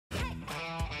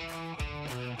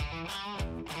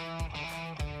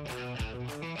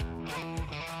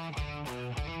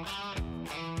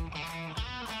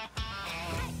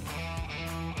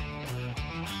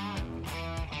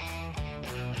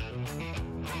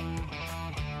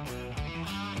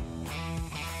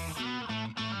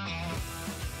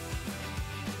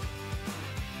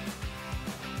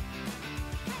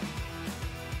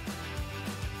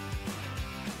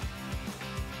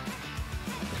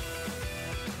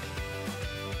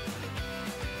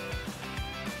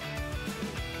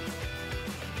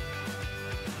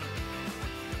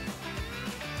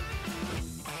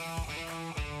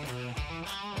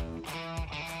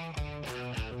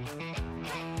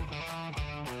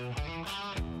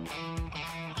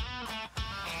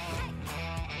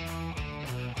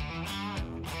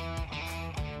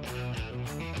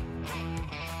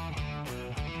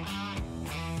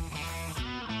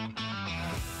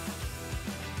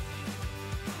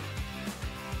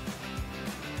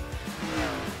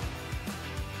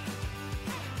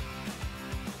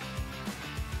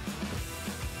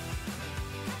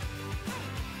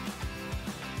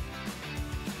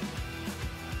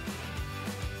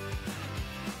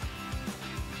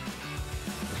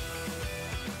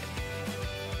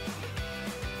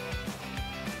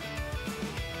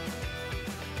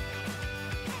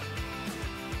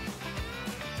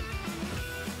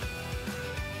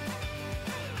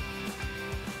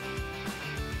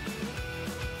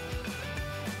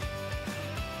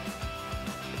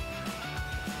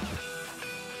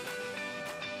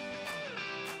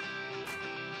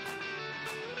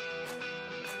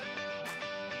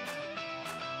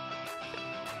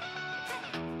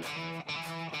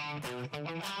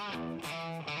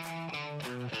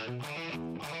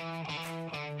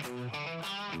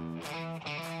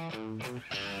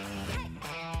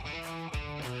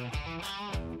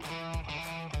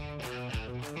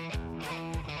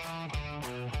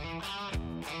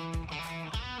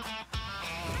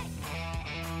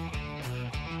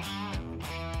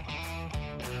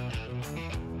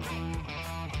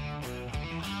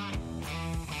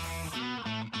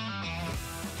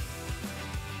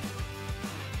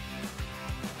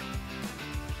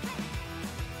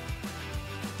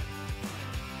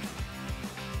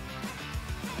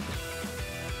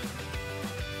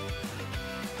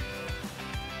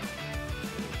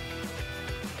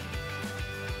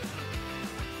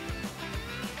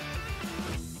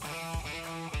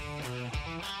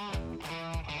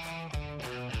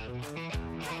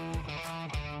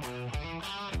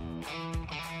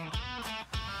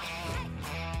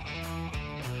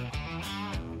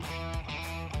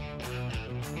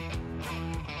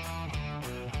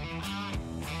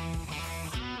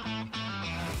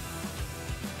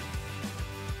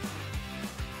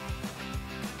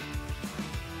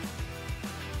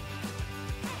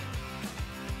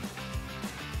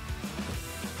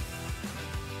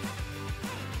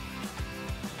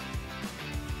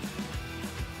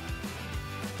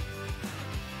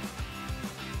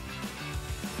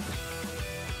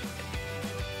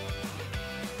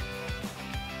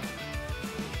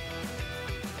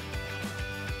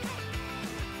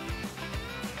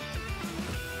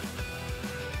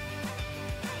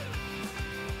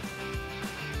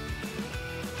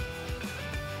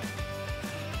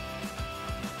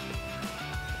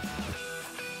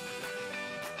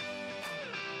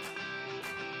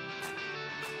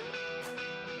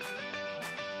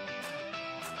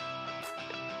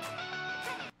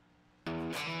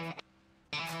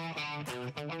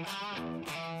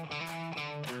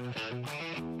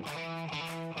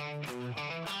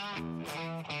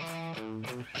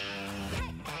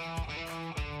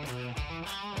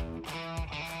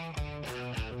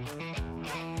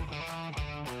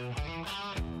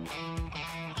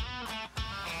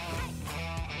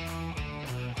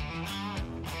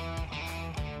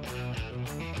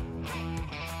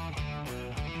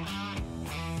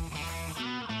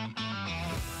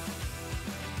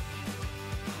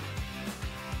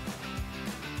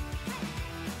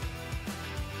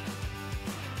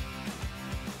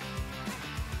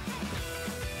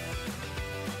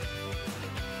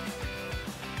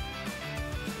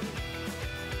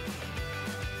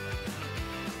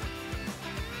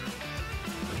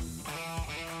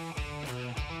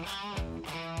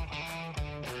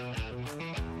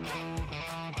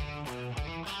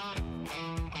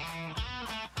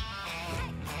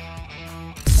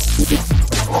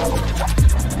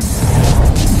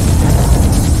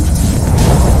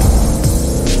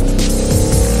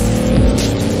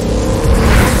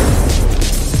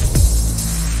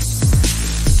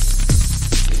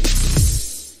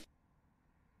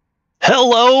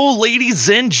Hello, ladies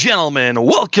and gentlemen.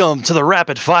 Welcome to the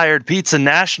Rapid Fired Pizza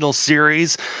National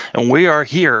Series, and we are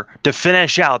here to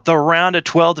finish out the round of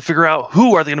 12 to figure out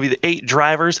who are going to be the 8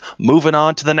 drivers moving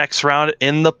on to the next round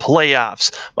in the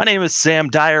playoffs. My name is Sam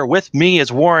Dyer. With me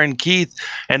is Warren Keith,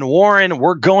 and Warren,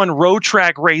 we're going road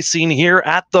track racing here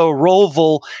at the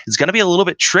Roval. It's going to be a little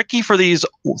bit tricky for these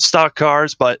stock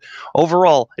cars, but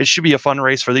overall, it should be a fun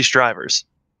race for these drivers.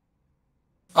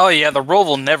 Oh yeah, the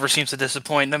Roval never seems to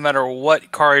disappoint no matter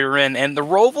what car you're in, and the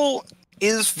Roval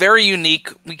is very unique.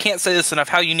 We can't say this enough,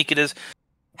 how unique it is.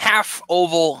 Half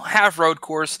oval, half road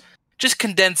course, just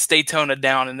condensed Daytona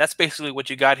down, and that's basically what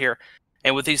you got here.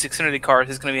 And with these Xfinity cars,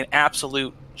 it's going to be an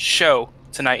absolute show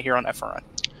tonight here on FRN.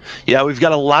 Yeah, we've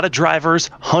got a lot of drivers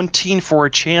hunting for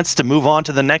a chance to move on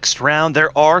to the next round.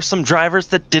 There are some drivers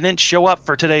that didn't show up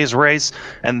for today's race,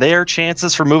 and their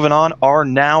chances for moving on are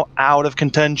now out of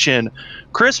contention.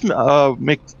 Chris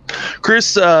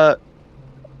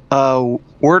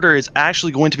Werder is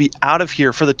actually going to be out of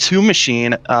here for the 2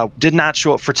 machine. Did not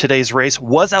show up for today's race.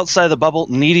 Was outside the bubble,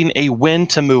 needing a win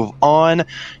to move on.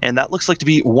 And that looks like to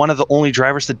be one of the only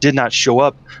drivers that did not show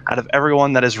up out of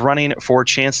everyone that is running for a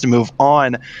chance to move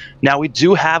on. Now, we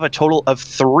do have a total of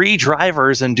 3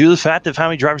 drivers. And due to the fact of how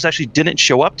many drivers actually didn't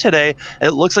show up today,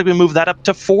 it looks like we moved that up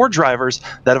to 4 drivers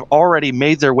that have already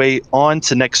made their way on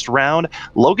to next round.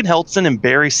 Logan Helton and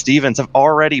Barry Stevens have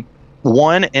already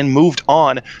won and moved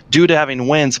on due to having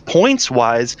wins. Points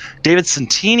wise, David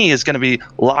Santini is going to be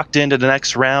locked into the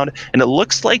next round, and it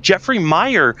looks like Jeffrey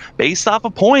Meyer, based off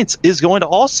of points, is going to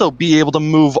also be able to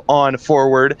move on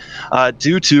forward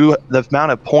due to the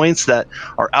amount of points that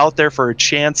are out there for a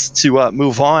chance to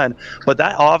move on. But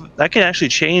that can actually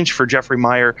change for Jeffrey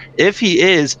Meyer if he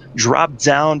is dropped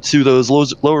down to those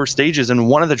lower stages, and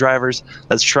one of the drivers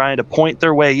that's trying to point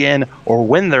their way in or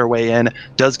win their way in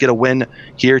does get a win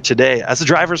here today. As the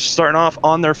drivers are starting off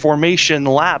on their formation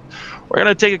lap, we're going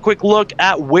to take a quick look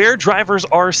at where drivers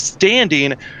are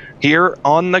standing here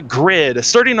on the grid.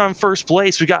 Starting on first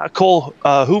place, we got Cole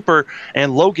Hooper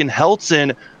and Logan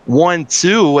Helton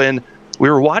 1-2, and we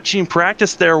were watching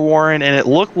practice there, Warren, and it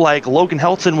looked like Logan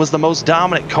Helton was the most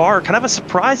dominant car. Kind of a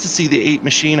surprise to see the 8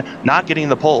 machine not getting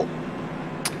the pole.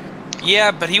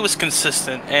 Yeah, but he was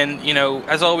consistent, and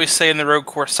as I always say in the road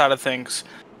course side of things,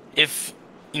 if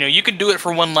you can do it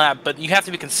for 1 lap, but you have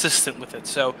to be consistent with it.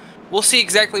 So we'll see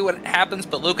exactly what happens,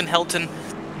 but Logan Helton,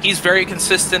 he's very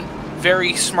consistent,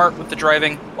 very smart with the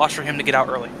driving. Watch for him to get out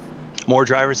early. More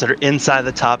drivers that are inside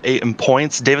the top 8 in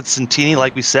points. David Santini,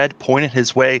 like we said, pointed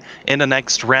his way in the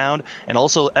next round. And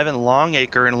also Evan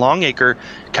Longacre. And Longacre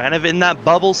kind of in that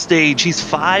bubble stage. He's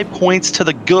 5 points to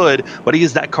the good, but he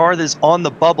is that car that is on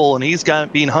the bubble, and he's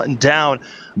being hunted down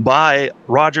by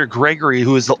Roger Gregory,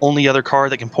 who is the only other car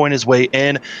that can point his way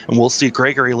in. And we'll see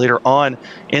Gregory later on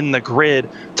in the grid.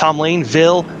 Tom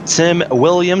Laneville, Tim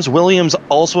Williams. Williams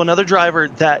also another driver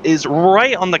that is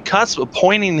right on the cusp of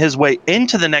pointing his way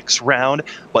into the next round,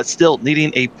 but still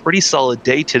needing a pretty solid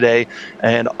day today.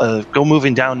 And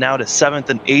moving down now to 7th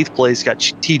and 8th place, got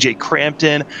TJ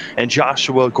Crampton and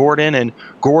Joshua Gordon. And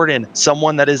Gordon,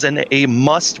 someone that is in a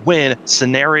must-win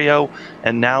scenario.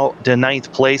 And now to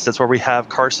 9th place, that's where we have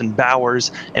Carson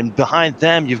Bowers. And behind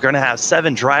them, you're going to have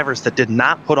 7 drivers that did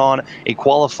not put on a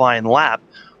qualifying lap,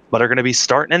 but are going to be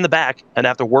starting in the back and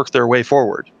have to work their way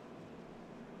forward.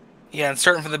 Yeah, and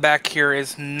starting from the back here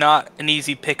is not an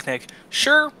easy picnic.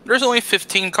 Sure, there's only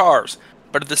 15 cars,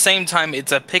 but at the same time,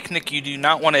 it's a picnic you do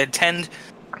not want to attend.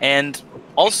 And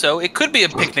also, it could be a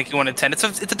picnic you want to attend. It's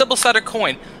a double-sided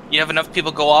coin. You have enough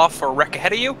people go off or wreck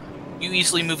ahead of you, you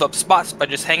easily move up spots by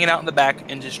just hanging out in the back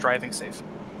and just driving safe.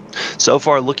 So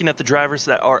far, looking at the drivers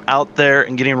that are out there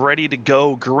and getting ready to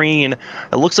go green,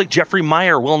 it looks like Jeffrey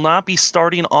Meyer will not be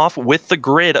starting off with the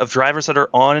grid of drivers that are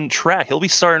on track. He'll be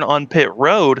starting on pit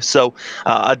road, so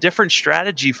a different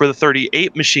strategy for the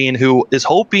 38 machine, who is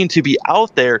hoping to be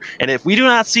out there. And if we do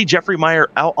not see Jeffrey Meyer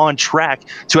out on track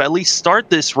to at least start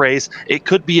this race, it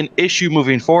could be an issue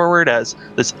moving forward, as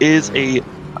this is a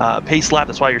pace lap.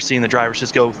 That's why you're seeing the drivers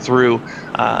just go through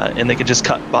and they can just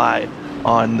cut by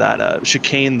on that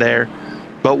chicane there.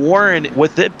 But Warren,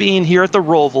 with it being here at the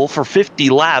Roval for 50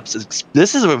 laps,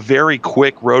 this is a very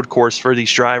quick road course for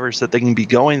these drivers that they can be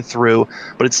going through.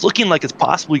 But it's looking like it's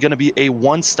possibly going to be a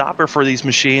one-stopper for these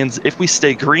machines if we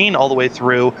stay green all the way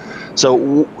through.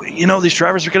 So, these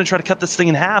drivers are going to try to cut this thing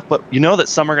in half, but that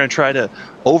some are going to try to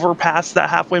overpass that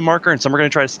halfway marker and some are going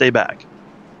to try to stay back.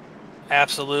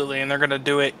 Absolutely, and they're going to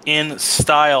do it in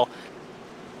style.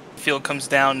 Field comes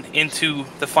down into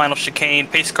the final chicane.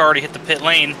 Pace car already hit the pit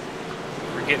lane.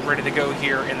 We're getting ready to go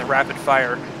here in the rapid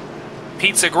fire.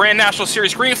 Pizza Grand National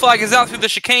Series green flag is out through the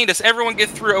chicane. Does everyone get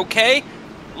through okay?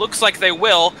 Looks like they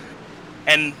will.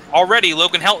 And already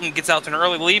Logan Helton gets out to an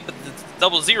early lead, but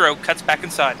the 00 cuts back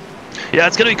inside. Yeah,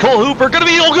 it's going to be Cole Hooper. Going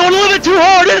to be going a little bit too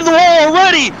hard into the wall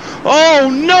already. Oh,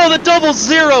 no, the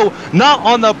 00 not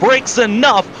on the brakes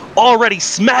enough. Already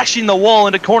smashing the wall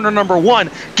into corner number 1,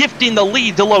 gifting the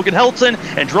lead to Logan Helton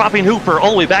and dropping Hooper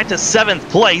all the way back to 7th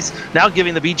place. Now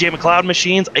giving the BJ McLeod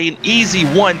machines an easy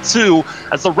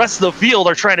 1-2 as the rest of the field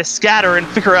are trying to scatter and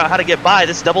figure out how to get by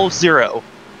this 00.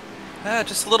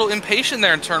 Just a little impatient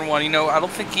there in turn 1. You know, I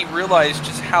don't think he realized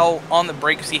just how on the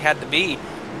brakes he had to be.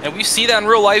 And we see that in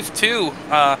real life too,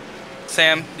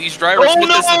 Sam. These drivers hit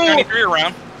this in 33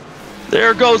 around.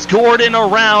 There goes Gordon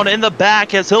around in the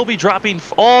back as he'll be dropping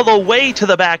all the way to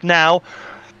the back now.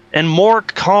 And more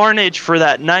carnage for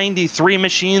that 93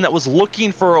 machine that was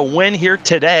looking for a win here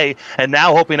today and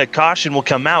now hoping a caution will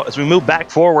come out as we move back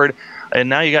forward. And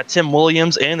now you got Tim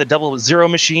Williams and the 00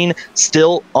 machine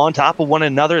still on top of one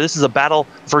another. This is a battle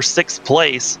for 6th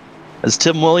place as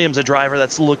Tim Williams, a driver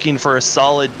that's looking for a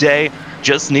solid day,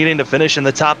 just needing to finish in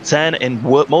the top 10 and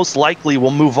most likely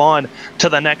will move on to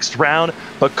the next round.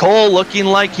 But Cole looking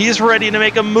like he's ready to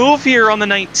make a move here on the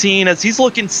 19 as he's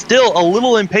looking still a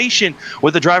little impatient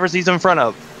with the drivers he's in front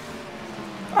of.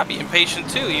 I'd be impatient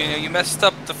too. You know, you messed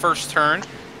up the first turn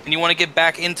and you want to get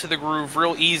back into the groove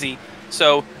real easy.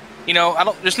 So, you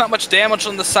know, there's not much damage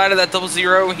on the side of that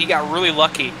 00. He got really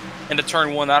lucky into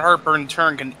turn 1. That heartburn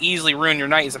turn can easily ruin your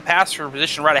night. He's a passenger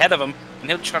position right ahead of him, and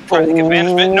he'll try to take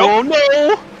advantage of it. Nope.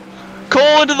 No!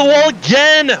 Cole into the wall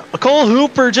again! Cole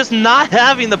Hooper just not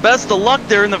having the best of luck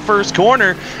there in the first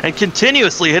corner and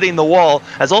continuously hitting the wall,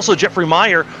 as also Jeffrey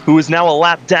Meyer, who is now a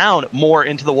lap down more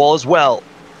into the wall as well.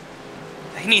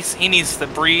 He needs to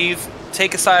breathe,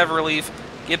 take a sigh of relief,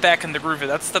 get back in the groove.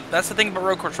 That's the thing about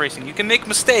road course racing. You can make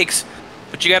mistakes,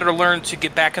 but you got to learn to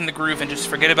get back in the groove and just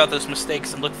forget about those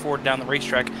mistakes and look forward down the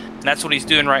racetrack. And that's what he's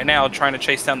doing right now, trying to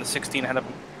chase down the 16 ahead of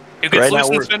him. He gets loose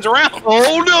and spins around.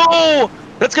 Oh no!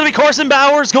 That's going to be Carson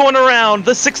Bowers going around,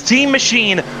 the 16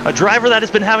 machine, a driver that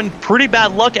has been having pretty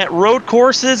bad luck at road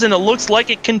courses, and it looks like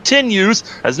it continues,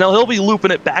 as now he'll be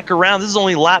looping it back around. This is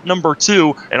only lap number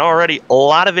 2, and already a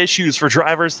lot of issues for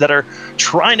drivers that are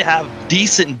trying to have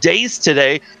decent days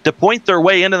today to point their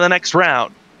way into the next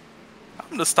round.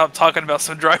 I'm going to stop talking about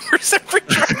some drivers. Every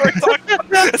driver I talk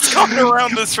about is going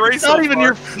around this race. Not even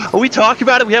your. We talk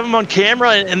about it, we have them on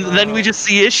camera, and then we just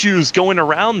see issues going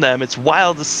around them. It's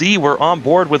wild to see. We're on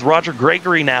board with Roger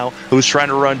Gregory now, who's trying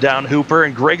to run down Hooper.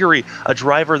 And Gregory, a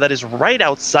driver that is right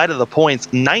outside of the points,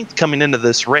 9th coming into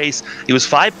this race. He was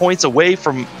 5 points away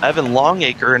from Evan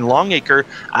Longacre, and Longacre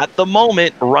at the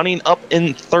moment running up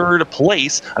in 3rd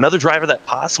place. Another driver that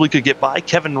possibly could get by,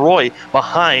 Kevin Roy,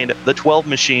 behind the 12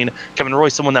 machine. Kevin Roy,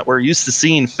 someone that we're used to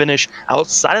seeing finish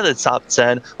outside of the top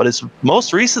 10, but has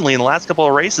most recently in the last couple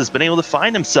of races been able to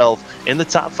find himself in the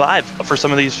top 5 for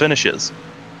some of these finishes.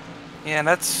 Yeah, and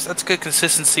that's good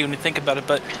consistency when you think about it.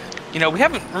 But you know, we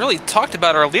haven't really talked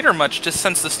about our leader much just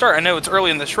since the start. I know it's early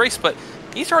in this race, but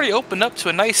he's already opened up to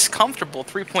a nice, comfortable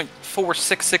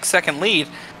 3.466 second lead,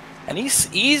 and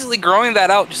he's easily growing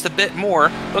that out just a bit more.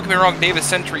 Don't get me wrong, Davis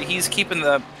Sentry, he's keeping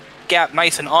the gap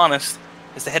nice and honest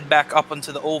as they head back up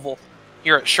into the oval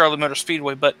here at Charlotte Motor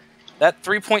Speedway, but that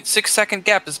 3.6 second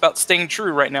gap is about staying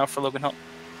true right now for Logan Helton.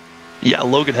 Yeah,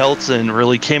 Logan Helton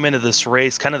really came into this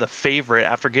race kind of the favorite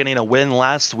after getting a win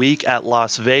last week at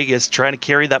Las Vegas, trying to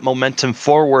carry that momentum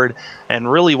forward,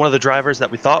 and really one of the drivers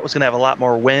that we thought was going to have a lot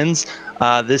more wins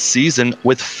this season,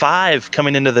 with 5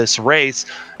 coming into this race,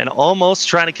 and almost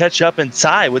trying to catch up and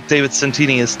tie with David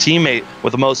Santini, his teammate,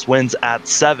 with the most wins at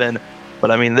 7. But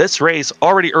I mean, this race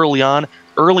already early on,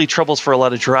 early troubles for a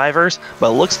lot of drivers, but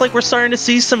it looks like we're starting to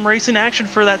see some racing action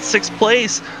for that 6th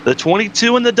place. The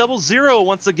 22 and the 00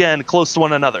 once again close to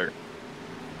one another.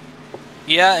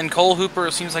 Yeah, and Cole Hooper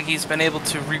seems like he's been able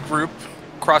to regroup,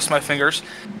 cross my fingers,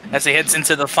 as he heads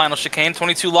into the final chicane.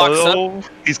 22 locks up.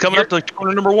 He's coming up to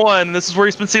corner number 1, and this is where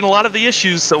he's been seeing a lot of the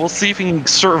issues, so we'll see if he can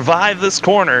survive this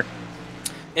corner.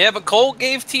 Yeah, but Cole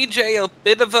gave TJ a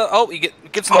bit of a... Oh, he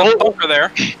gets him on the bunker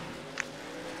there.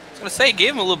 I was going to say,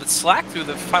 gave him a little bit slack through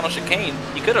the final chicane.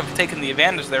 He could have taken the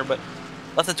advantage there, but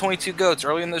let the 22 go. It's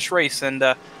early in this race, and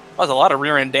that was a lot of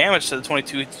rear-end damage to the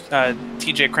 22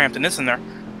 TJ Crampton is in there.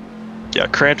 Yeah,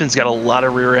 Crampton's got a lot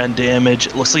of rear-end damage.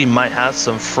 It looks like he might have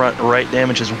some front right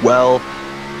damage as well.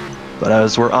 But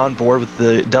as we're on board with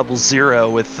the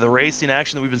 00, with the racing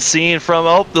action that we've been seeing from...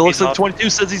 Oh, it looks like 22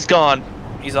 says he's gone.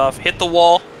 He's off. Hit the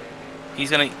wall. He's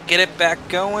going to get it back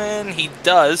going. He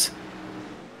does.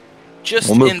 Just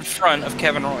in front of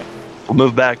Kevin Roy. We'll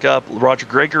move back up. Roger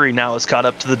Gregory now is caught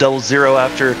up to the double zero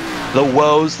after the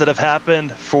woes that have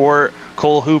happened for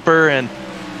Cole Hooper. And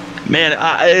man,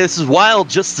 this is wild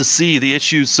just to see the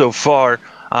issues so far.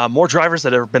 More drivers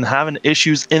that have been having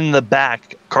issues in the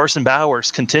back. Carson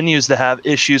Bowers continues to have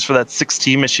issues for that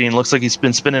 16 machine. Looks like he's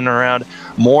been spinning around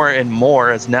more and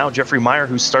more, as now Jeffrey Meyer,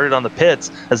 who started on the pits,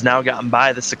 has now gotten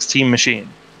by the 16 machine.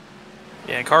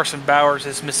 Yeah, Carson Bowers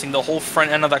is missing the whole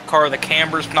front end of that car. The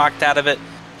camber's knocked out of it.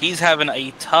 He's having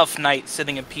a tough night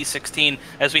sitting in P16,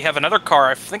 as we have another car.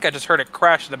 I think I just heard it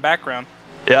crash in the background.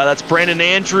 Yeah, that's Brandon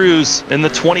Andrews in the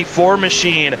 24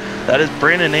 machine. That is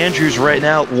Brandon Andrews right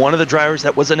now, one of the drivers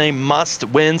that was in a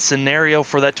must-win scenario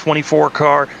for that 24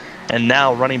 car, and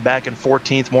now running back in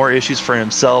 14th, more issues for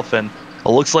himself. And it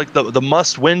looks like the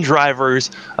must-win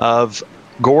drivers of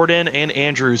Gordon and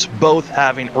Andrews both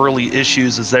having early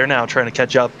issues, as they're now trying to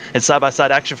catch up in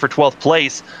side-by-side action for 12th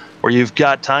place, where you've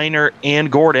got Tyner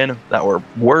and Gordon that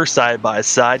were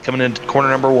side-by-side coming into corner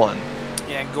number 1.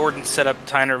 Yeah, Gordon set up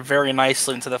Tyner very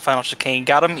nicely into the final chicane.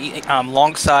 Got him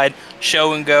long side,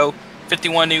 show and go.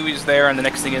 51 knew he was there, and the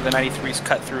next thing is the 93's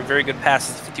cut through. Very good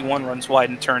passes. 51 runs wide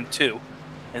in turn 2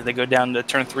 as they go down to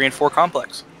turn 3 and 4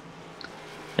 complex.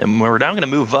 And we're now going to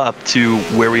move up to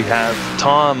where we have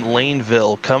Tom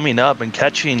Laneville coming up and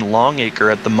catching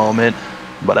Longacre at the moment.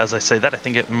 But as I say that, I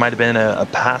think it might have been a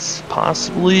pass,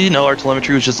 possibly. No, our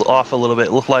telemetry was just off a little bit.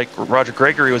 It looked like Roger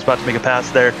Gregory was about to make a pass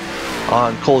there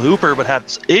on Cole Hooper, but had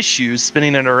issues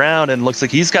spinning it around, and looks like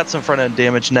he's got some front-end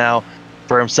damage now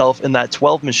for himself in that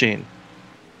 12 machine.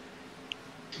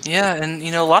 Yeah, and,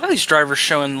 a lot of these drivers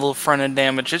showing a little front-end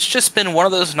damage. It's just been one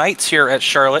of those nights here at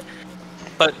Charlotte.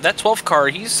 But that 12 car,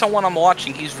 he's someone I'm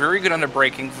watching. He's very good under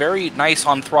braking, very nice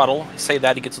on throttle. I say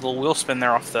that, he gets a little wheel spin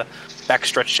there off the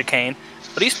backstretch chicane.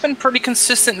 But he's been pretty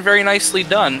consistent and very nicely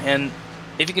done. And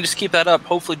if you can just keep that up,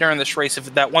 hopefully during this race,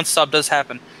 if that one stop does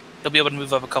happen, he'll be able to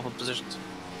move up a couple of positions.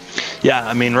 Yeah,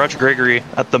 I mean, Roger Gregory,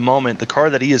 at the moment, the car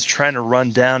that he is trying to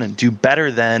run down and do better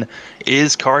than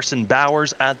is Carson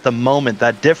Bowers at the moment.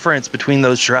 That difference between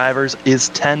those drivers is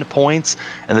 10 points,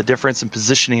 and the difference in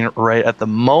positioning right at the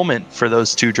moment for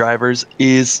those two drivers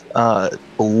is, I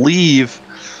believe,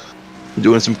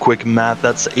 doing some quick math,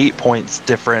 that's 8 points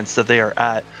difference that they are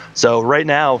at. So right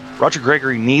now, Roger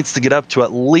Gregory needs to get up to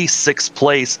at least 6th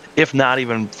place, if not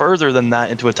even further than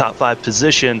that, into a top 5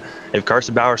 position if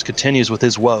Carson Bowers continues with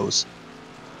his woes.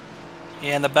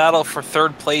 Yeah, and the battle for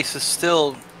 3rd place is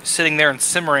still sitting there and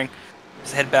simmering.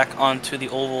 Let's head back onto the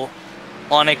oval.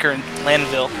 Longacre and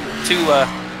Lanville,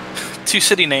 two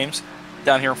city names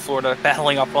down here in Florida,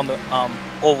 battling up on the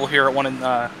oval here at one in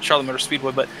Charlotte Motor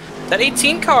Speedway. But that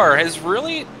 18 car has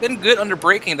really been good under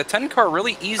braking. The 10 car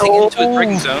really easing into its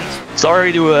braking zones.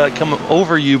 Sorry to come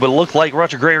over you, but it looked like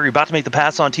Roger Gregory about to make the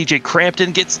pass on TJ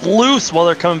Crampton, gets loose while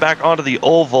they're coming back onto the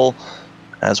oval,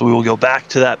 as we will go back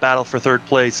to that battle for 3rd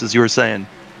place, as you were saying.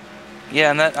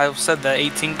 Yeah, and that I've said the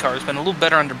 18 car has been a little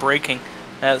better under braking.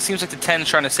 It seems like the 10 is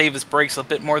trying to save his brakes a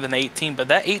bit more than the 18, but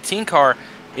that 18 car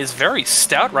is very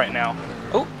stout right now.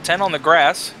 Oh, 10 on the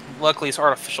grass. Luckily, it's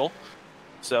artificial.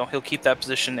 So he'll keep that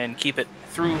position and keep it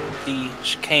through the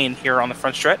chicane here on the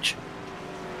front stretch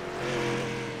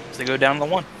as they go down the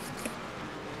 1.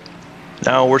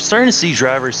 Now, we're starting to see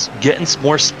drivers getting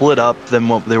more split up than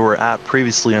what they were at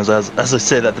previously. As I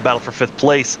say that, the battle for 5th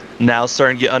place now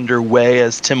starting to get underway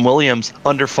as Tim Williams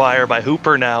under fire by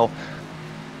Hooper now.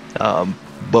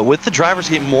 But with the drivers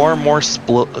getting more and more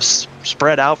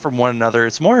spread out from one another,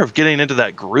 it's more of getting into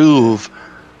that groove.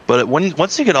 But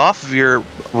once you get off of your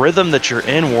rhythm that you're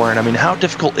in, Warren, I mean, how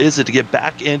difficult is it to get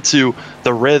back into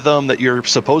the rhythm that you're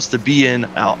supposed to be in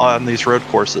on these road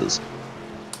courses?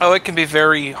 Oh, it can be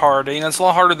very hard. It's a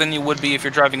lot harder than you would be if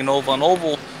you're driving an oval. An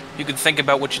oval, you could think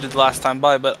about what you did last time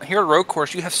by, but here at road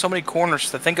course, you have so many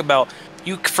corners to think about.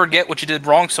 You forget what you did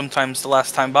wrong sometimes the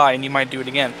last time by, and you might do it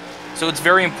again. So it's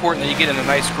very important that you get in a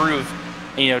nice groove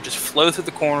and, just flow through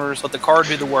the corners, let the car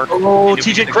do the work. Oh,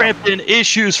 TJ Crampton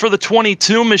issues for the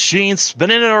 22 machine,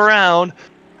 spinning it around,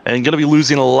 and going to be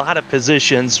losing a lot of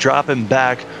positions, dropping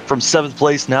back from 7th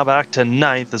place now back to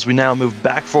 9th as we now move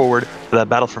back forward for that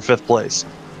battle for 5th place.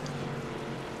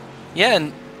 Yeah,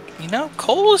 and,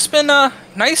 Cole has been a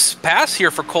nice pass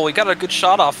here for Cole. He got a good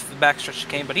shot off the backstretch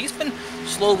chicane, but he's been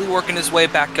slowly working his way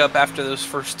back up after those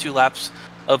first 2 laps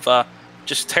of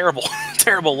just terrible,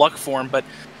 terrible luck for him. But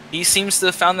he seems to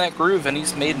have found that groove, and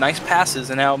he's made nice passes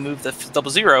and now moved the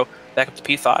 00 back up to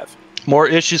P5. More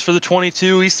issues for the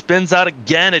 22. He spins out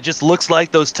again. It just looks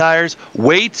like those tires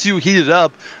way too heated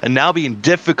up and now being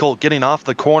difficult getting off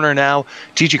the corner now.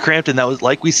 TG Crampton, that was,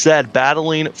 like we said,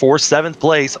 battling for 7th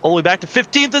place, all the way back to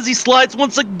 15th as he slides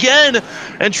once again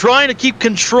and trying to keep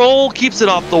control. Keeps it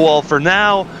off the wall for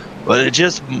now, but it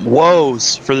just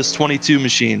woes for this 22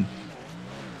 machine.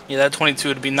 Yeah, that 22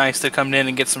 would be nice to come in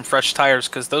and get some fresh tires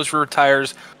because those rear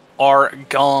tires are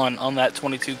gone on that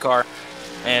 22 car.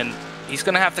 And he's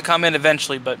going to have to come in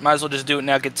eventually, but might as well just do it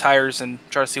now, get tires, and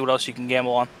try to see what else you can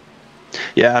gamble on.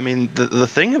 Yeah, I mean, the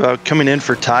thing about coming in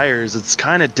for tires, it's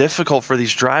kind of difficult for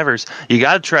these drivers. You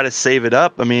got to try to save it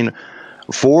up. I mean,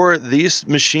 for these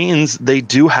machines, they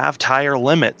do have tire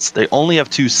limits. They only have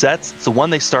 2 sets. It's the one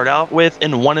they start out with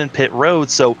and one in pit road.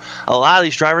 So a lot of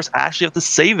these drivers actually have to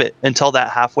save it until that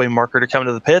halfway marker to come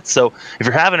to the pits. So if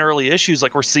you're having early issues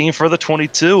like we're seeing for the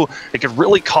 22, it could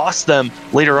really cost them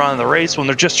later on in the race when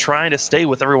they're just trying to stay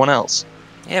with everyone else.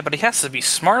 Yeah, but he has to be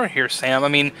smart here, Sam. I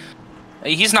mean,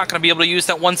 he's not going to be able to use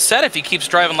that one set if he keeps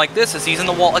driving like this as he's in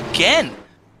the wall again.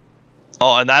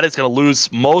 Oh, and that is going to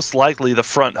lose most likely the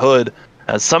front hood.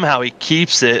 Somehow he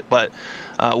keeps it, but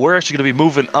we're actually going to be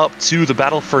moving up to the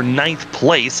battle for 9th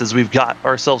place as we've got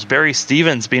ourselves Barry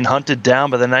Stevens being hunted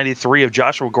down by the 93 of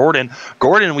Joshua Gordon.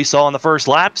 Gordon, we saw on the first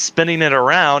lap, spinning it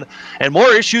around, and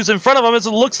more issues in front of him as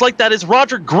it looks like that is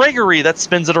Roger Gregory that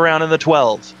spins it around in the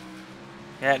 12.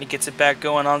 Yeah, and he gets it back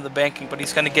going on the banking, but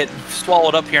he's going to get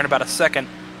swallowed up here in about a second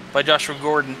by Joshua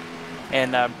Gordon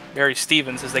and Barry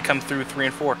Stevens as they come through 3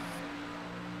 and 4.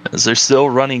 As they're still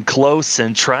running close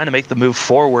and trying to make the move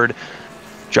forward.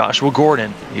 Joshua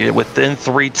Gordon within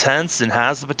 3/10 and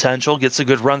has the potential, gets a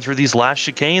good run through these last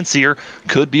chicanes here,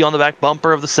 could be on the back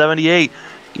bumper of the 78,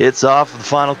 gets off the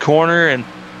final corner and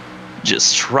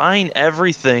just trying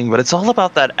everything, but it's all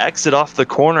about that exit off the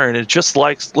corner, and it just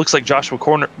looks like Joshua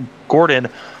Gordon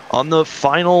on the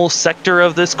final sector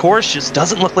of this course just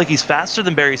doesn't look like he's faster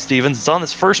than Barry Stevens. It's on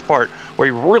this first part where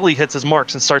he really hits his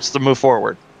marks and starts to move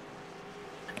forward.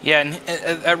 Yeah, and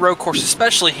at road course,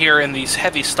 especially here in these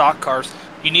heavy stock cars,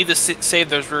 you need to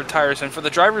save those rear tires. And for the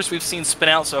drivers we've seen spin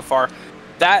out so far,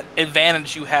 that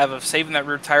advantage you have of saving that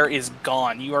rear tire is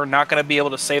gone. You are not going to be able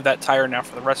to save that tire now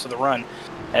for the rest of the run,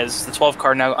 as the 12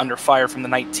 car now under fire from the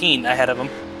 19 ahead of him.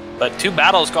 But 2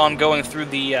 battles going through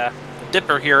the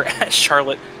dipper here at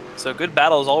Charlotte. So good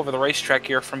battles all over the racetrack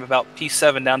here from about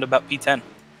P7 down to about P10.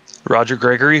 Roger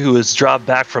Gregory, who has dropped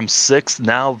back from 6th,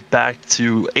 now back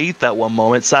to 8th at one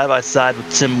moment, side by side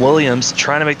with Tim Williams,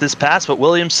 trying to make this pass, but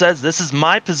Williams says, "This is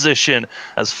my position,"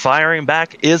 as firing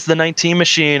back is the 19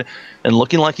 machine, and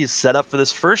looking like he's set up for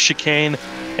this first chicane,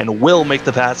 and will make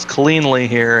the pass cleanly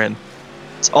here, and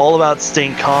it's all about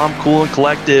staying calm, cool, and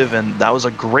collective, and that was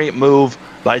a great move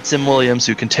by Tim Williams,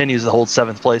 who continues to hold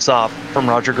 7th place off from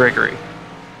Roger Gregory.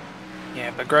 Yeah,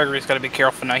 but Gregory's got to be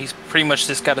careful now. He's pretty much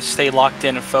just got to stay locked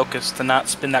in and focused to not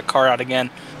spin that car out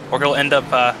again, or he'll end up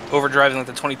overdriving like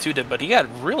the 22 did. But he had a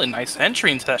really nice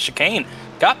entry into that chicane.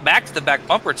 Got back to the back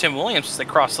bumper, Tim Williams, as they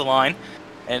cross the line,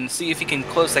 and see if he can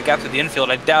close that gap through the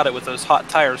infield. I doubt it with those hot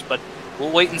tires, but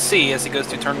we'll wait and see as he goes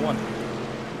through turn 1.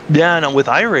 Yeah, and with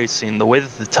iRacing, the way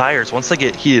that the tires, once they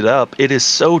get heated up, it is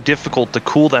so difficult to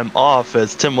cool them off,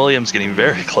 as Tim Williams getting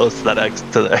very close to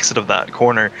the exit of that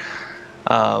corner.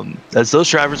 As those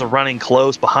drivers are running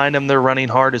close, behind them they're running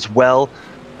hard as well,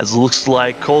 as it looks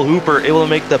like Cole Hooper able to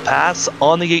make the pass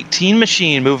on the 18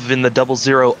 machine, moving the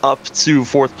 00 up to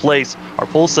 4th place. Our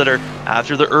pole sitter,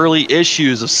 after the early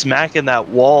issues of smacking that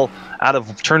wall out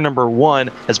of turn number 1,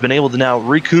 has been able to now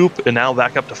recoup and now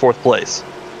back up to 4th place.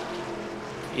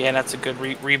 Yeah, and that's a good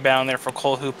rebound there for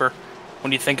Cole Hooper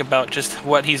when you think about just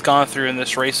what he's gone through in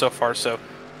this race so far. So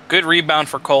good rebound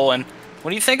for Cole, and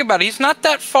when you think about it, he's not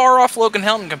that far off Logan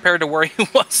Helton compared to where he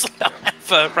was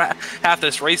half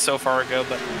this race so far ago,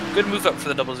 but good move up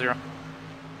for the 00.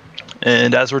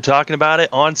 And as we're talking about it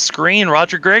on screen,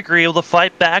 Roger Gregory able to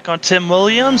fight back on Tim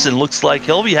Williams, and looks like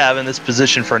he'll be having this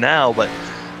position for now. But,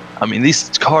 I mean,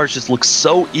 these cars just look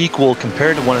so equal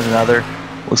compared to one another.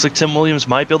 Looks like Tim Williams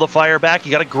might be able to fire back. He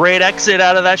got a great exit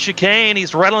out of that chicane.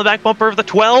 He's right on the back bumper of the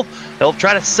 12. He'll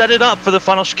try to set it up for the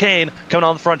final chicane coming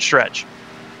on the front stretch.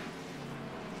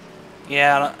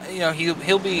 Yeah, you know,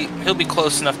 he'll be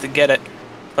close enough to get it,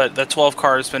 but the 12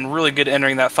 car has been really good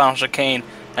entering that final chicane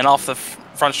and off the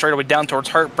front straightaway down towards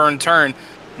Heartburn turn.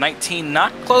 19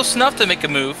 not close enough to make a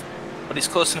move, but he's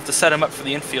close enough to set him up for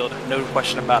the infield, no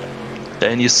question about it.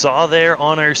 And you saw there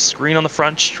on our screen on the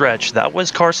front stretch, that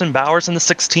was Carson Bowers in the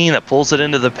 16 that pulls it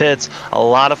into the pits. A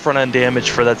lot of front end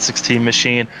damage for that 16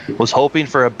 machine. Was hoping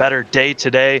for a better day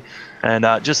today, and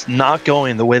just not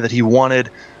going the way that he wanted.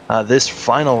 this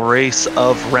final race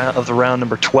of the round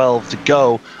number 12 to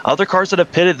go. Other cars that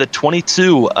have pitted, the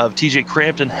 22 of TJ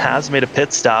Crampton has made a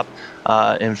pit stop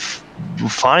and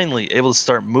finally able to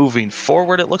start moving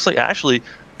forward. It looks like actually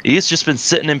he's just been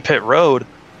sitting in pit road,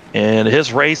 and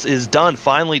his race is done,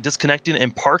 finally disconnecting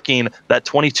and parking that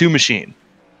 22 machine.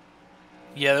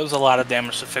 Yeah, there was a lot of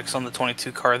damage to fix on the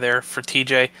 22 car there for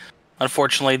TJ.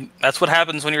 Unfortunately, that's what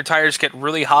happens when your tires get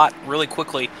really hot really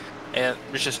quickly, and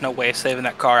there's just no way of saving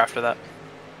that car after that.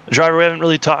 The driver we haven't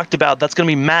really talked about, that's going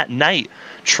to be Matt Knight,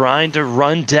 trying to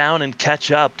run down and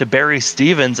catch up to Barry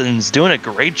Stevens, and is doing a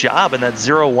great job in that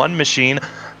 0-1 machine.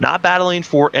 Not battling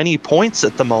for any points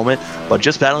at the moment, but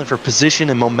just battling for position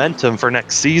and momentum for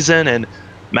next season. And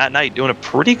Matt Knight doing a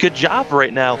pretty good job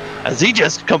right now as he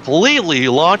just completely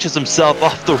launches himself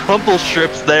off the rumble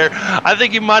strips there. I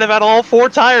think he might have had all 4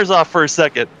 tires off for a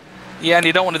second. Yeah, and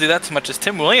you don't want to do that too much, as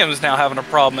Tim Williams now having a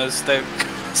problem as they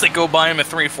go by him at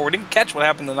 3 and 4. Didn't catch what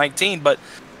happened to 19, but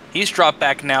he's dropped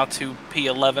back now to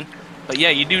P11. But yeah,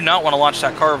 you do not want to launch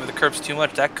that car over the curbs too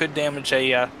much. That could damage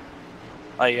a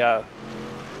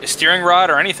steering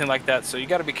rod or anything like that. So you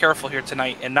got to be careful here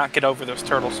tonight and not get over those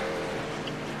turtles.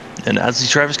 And as these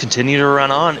drivers continue to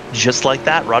run on, just like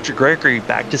that, Roger Gregory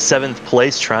back to 7th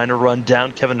place, trying to run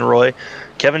down Kevin Roy.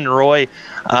 Kevin Roy,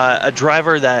 a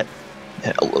driver that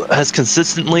has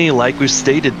consistently, like we've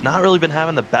stated, not really been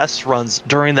having the best runs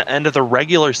during the end of the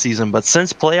regular season, but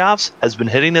since playoffs has been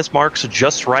hitting his marks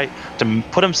just right to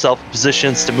put himself in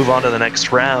positions to move on to the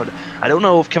next round. I don't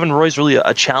know if Kevin Roy's really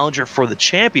a challenger for the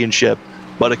championship,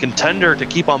 but a contender to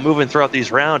keep on moving throughout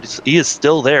these rounds. He is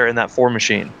still there in that 4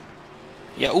 machine.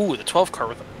 Yeah, ooh, the 12 car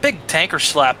with a big tanker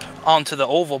slap onto the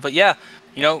oval. But yeah,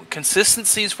 you know,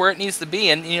 consistency is where it needs to be.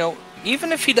 And, you know,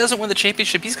 even if he doesn't win the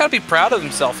championship, he's got to be proud of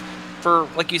himself for,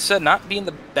 like you said, not being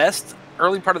the best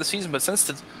early part of the season. But since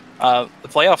the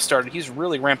playoffs started, he's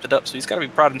really ramped it up. So he's got to be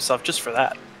proud of himself just for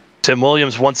that. Tim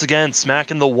Williams once again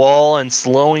smacking the wall and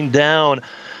slowing down.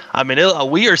 I mean,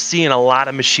 we are seeing a lot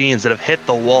of machines that have hit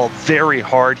the wall very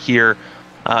hard here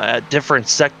at different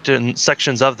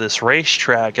sections of this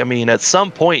racetrack. I mean, at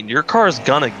some point, your car is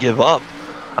going to give up.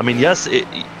 I mean, yes,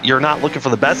 you're not looking for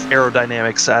the best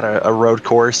aerodynamics at a road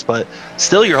course, but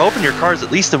still you're hoping your car is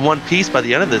at least in one piece by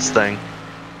the end of this thing.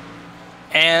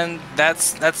 And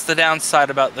that's the downside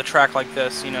about the track like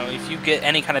this. You know, if you get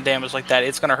any kind of damage like that,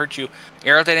 it's going to hurt you.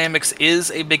 Aerodynamics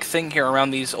is a big thing here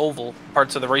around these oval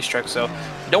parts of the racetrack, so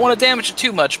you don't want to damage it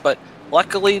too much, but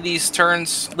luckily these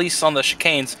turns, at least on the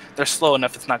chicanes, they're slow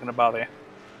enough it's not going to bother you.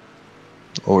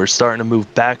 Well, we're starting to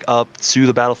move back up to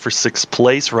the battle for 6th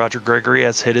place. Roger Gregory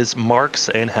has hit his marks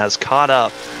and has caught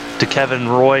up to Kevin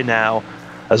Roy now,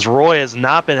 as Roy has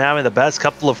not been having the best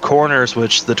couple of corners,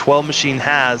 which the 12 machine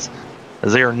has,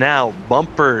 as they are now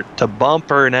bumper to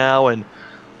bumper now. And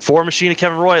 4 machine of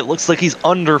Kevin Roy, it looks like he's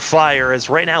under fire, as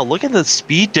right now, look at the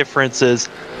speed differences.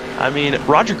 I mean,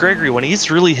 Roger Gregory, when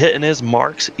he's really hitting his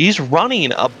marks, he's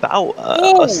running about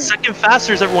a second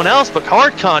faster as everyone else, but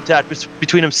hard contact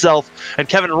between himself and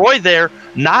Kevin Roy there,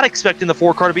 not expecting the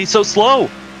 4 car to be so slow.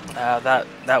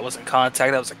 That wasn't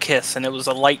contact, that was a kiss, and it was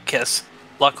a light kiss.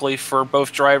 Luckily for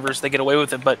both drivers, they get away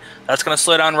with it, but that's going to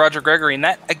slow down Roger Gregory, and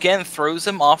that, again, throws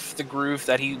him off the groove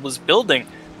that he was building,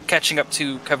 catching up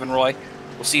to Kevin Roy.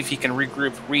 We'll see if he can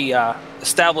regroup,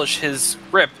 establish his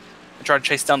grip, and try to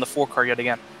chase down the 4 car yet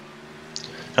again.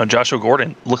 Now, Joshua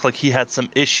Gordon looked like he had some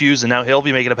issues, and now he'll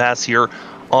be making a pass here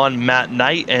on Matt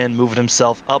Knight and moving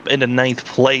himself up into 9th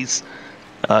place.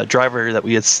 Driver that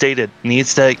we had stated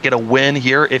needs to get a win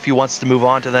here if he wants to move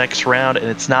on to the next round, and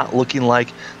it's not looking like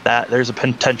that there's a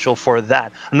potential for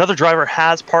that. Another driver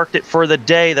has parked it for the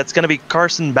day. That's going to be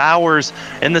Carson Bowers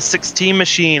in the 16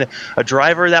 machine, a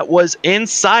driver that was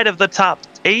inside of the top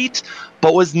 8,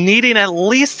 but was needing at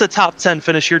least the top 10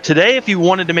 finish here today if he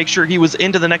wanted to make sure he was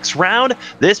into the next round.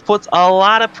 This puts a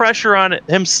lot of pressure on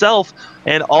himself,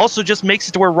 and also just makes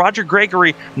it to where Roger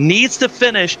Gregory needs to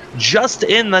finish just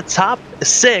in the top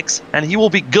 6, and he will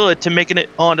be good to making it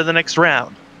on to the next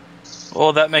round.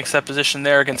 Well, that makes that position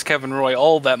there against Kevin Roy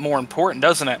all that more important,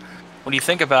 doesn't it, when you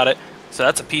think about it? So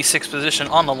that's a P6 position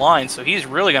on the line, so he's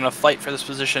really going to fight for this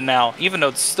position now, even though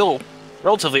it's still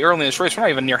relatively early in this race. We're not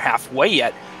even near halfway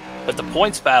yet. But the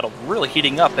points battle really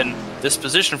heating up, and this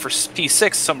position for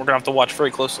P6 is something we're going to have to watch very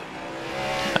closely.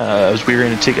 As we're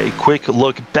going to take a quick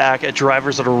look back at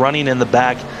drivers that are running in the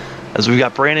back, as we've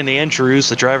got Brandon Andrews,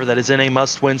 the driver that is in a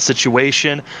must-win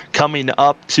situation, coming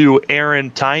up to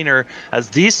Aaron Tyner. As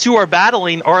these two are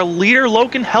battling, our leader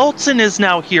Logan Helton is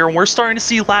now here, and we're starting to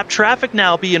see lap traffic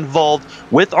now be involved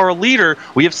with our leader.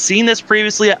 We have seen this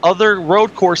previously at other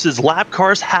road courses. Lap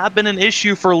cars have been an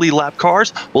issue for lead lap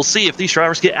cars. We'll see if these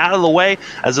drivers get out of the way,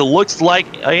 as it looks like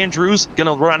Andrews going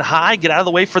to run high, get out of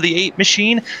the way for the 8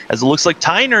 machine, as it looks like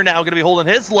Tyner now going to be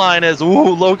holding his line, as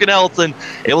Logan Helton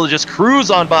able to just cruise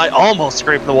on by, almost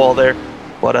scraping the wall there,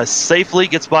 but safely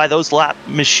gets by those lap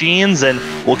machines, and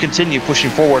will continue pushing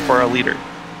forward for our leader.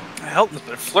 Helton's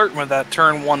been flirting with that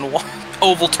turn 1 wall,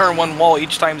 oval turn 1 wall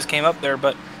each time he came up there,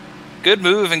 but good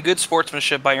move and good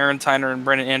sportsmanship by Aaron Tyner and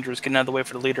Brandon Andrews getting out of the way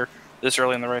for the leader this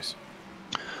early in the race.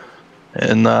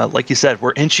 And like you said,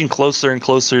 we're inching closer and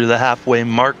closer to the halfway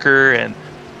marker, and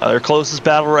our closest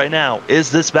battle right now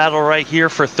is this battle right here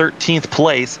for 13th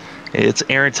place. It's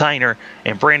Aaron Tyner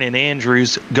and Brandon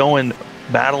Andrews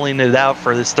battling it out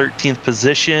for this 13th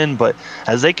position. But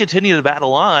as they continue to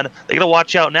battle on, they got to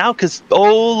watch out now, because,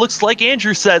 looks like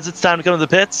Andrews says it's time to come to the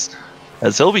pits,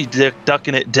 as he'll be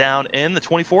ducking it down in the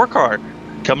 24 car.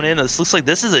 Coming in, this looks like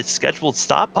this is a scheduled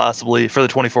stop possibly for the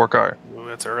 24 car. Ooh,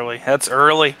 that's early. That's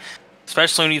early.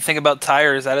 Especially when you think about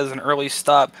tires, that is an early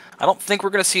stop. I don't think we're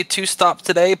going to see a 2-stop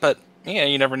today, but yeah,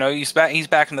 you never know. He's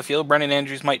back in the field. Brandon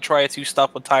Andrews might try a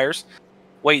 2-stop with tires.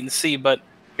 Wait and see, but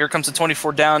here comes the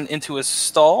 24 down into his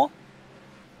stall.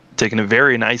 Taking it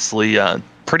very nicely,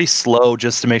 pretty slow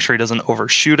just to make sure he doesn't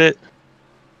overshoot it.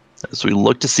 As we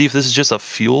look to see if this is just a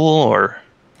fuel or...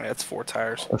 Yeah, it's 4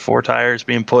 tires. 4 tires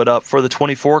being put up for the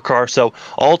 24 car. So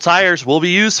all tires will be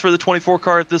used for the 24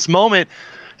 car at this moment.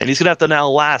 And he's going to have to now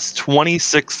last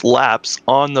 26 laps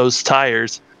on those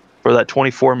tires for that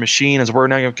 24 machine, as we're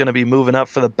now going to be moving up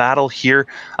for the battle here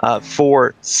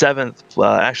for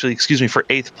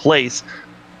 8th place,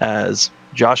 as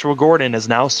Joshua Gordon is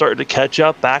now starting to catch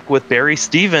up back with Barry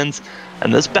Stevens.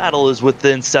 And this battle is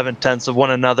within 7/10 of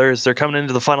one another as they're coming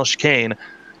into the final chicane.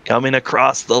 Coming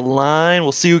across the line,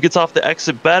 we'll see who gets off the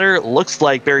exit better. It looks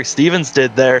like Barry Stevens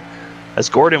did there, as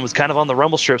Gordon was kind of on the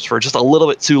rumble strips for just a little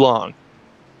bit too long.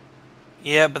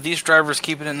 Yeah, but these drivers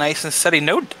keeping it nice and steady.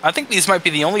 I think these might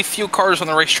be the only few cars on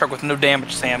the racetrack with no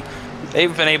damage, Sam.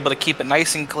 They've been able to keep it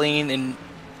nice and clean and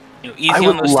easy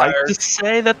on those tires. I would like to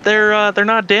say that they're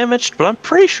not damaged, but I'm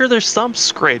pretty sure there's some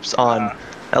scrapes on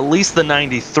at least the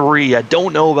 93. I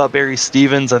don't know about Barry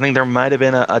Stevens. I think there might have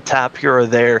been a tap here or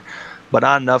there, but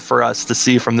not enough for us to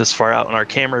see from this far out in our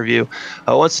camera view.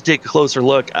 Once you take a closer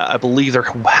look, I believe there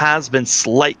has been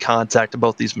slight contact to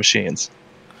both these machines.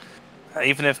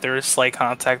 Even if there is slight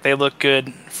contact, they look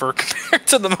good for compared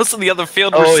to most of the other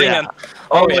field we're seeing. Yeah.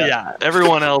 Oh yeah,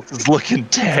 everyone else is looking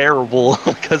terrible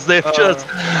because they've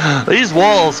these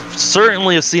walls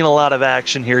certainly have seen a lot of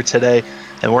action here today,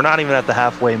 and we're not even at the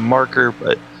halfway marker.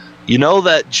 But you know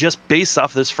that just based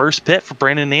off this first pit for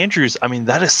Brandon Andrews, I mean,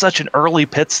 that is such an early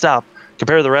pit stop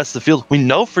compared to the rest of the field. We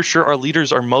know for sure our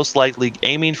leaders are most likely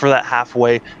aiming for that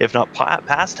halfway, if not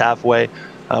past halfway.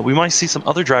 We might see some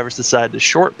other drivers decide to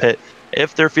short pit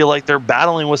if they feel like they're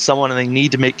battling with someone and they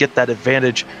need to get that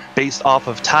advantage based off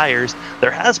of tires.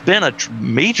 There has been a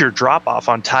major drop-off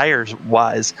on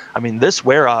tires-wise. I mean, this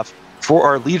wear-off for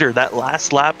our leader, that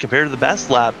last lap compared to the best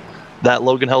lap that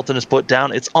Logan Helton has put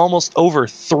down, it's almost over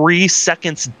 3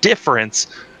 seconds difference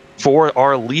for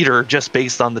our leader just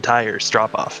based on the tires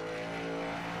drop-off.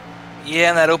 Yeah,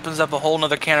 and that opens up a whole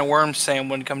nother can of worms, Sam,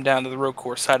 when you come down to the road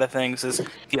course side of things, is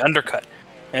the undercut.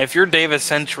 And if you're Davis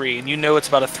Century and you know it's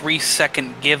about a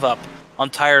 3-second give up on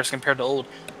tires compared to old,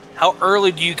 how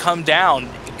early do you come down?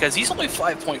 Because he's only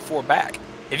 5.4 back.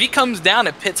 If he comes down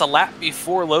and pits a lap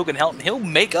before Logan Helton, he'll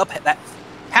make up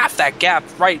half that gap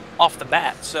right off the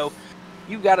bat. So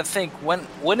you got to think,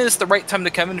 when is the right time to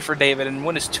come in for David, and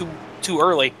when is too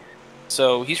early?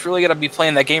 So he's really got to be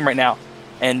playing that game right now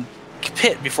and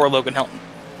pit before Logan Helton.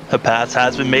 A pass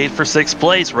has been made for 6th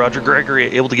place. Roger Gregory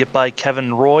able to get by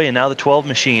Kevin Roy, and now the 12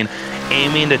 machine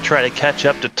aiming to try to catch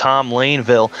up to Tom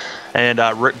Laneville. And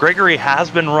Gregory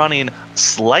has been running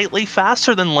slightly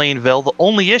faster than Laneville. The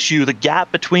only issue, the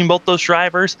gap between both those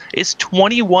drivers is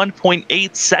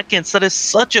 21.8 seconds. That is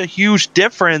such a huge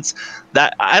difference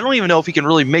that I don't even know if he can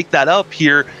really make that up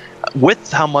here with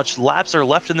how much laps are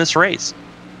left in this race.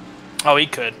 Oh, he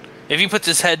could. If he puts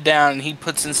his head down and he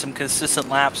puts in some consistent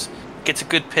laps, gets a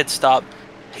good pit stop,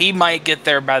 he might get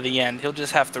there by the end. He'll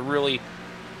just have to really,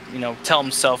 tell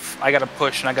himself, I got to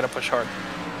push, and I got to push hard.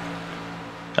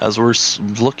 As we're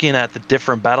looking at the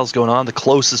different battles going on, the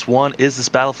closest one is this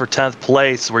battle for 10th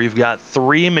place, where you've got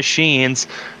 3 machines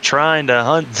trying to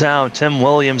hunt down Tim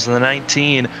Williams in the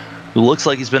 19, who looks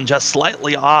like he's been just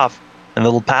slightly off in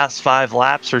in the past 5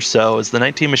 laps or so, as the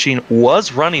 19 machine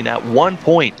was running at one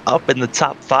point up in the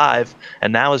top 5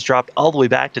 and now has dropped all the way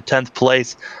back to 10th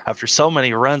place after so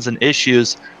many runs and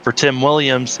issues for Tim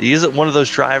Williams. He isn't one of those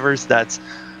drivers that's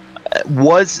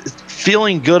was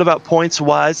feeling good about points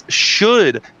wise,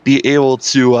 should be able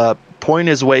to point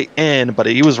his way in, but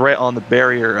he was right on the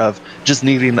barrier of just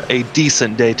needing a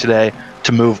decent day today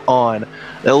to move on.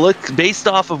 It looked, based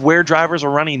off of where drivers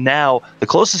are running now, the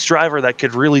closest driver that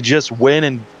could really just win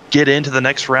and get into the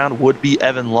next round would be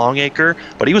Evan Longacre,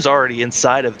 but he was already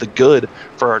inside of the good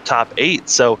for our top 8.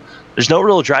 So there's no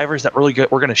real drivers that really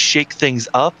were going to shake things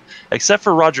up, except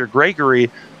for Roger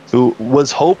Gregory, who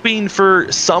was hoping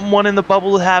for someone in the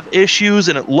bubble to have issues,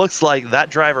 and it looks like that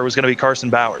driver was going to be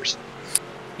Carson Bowers.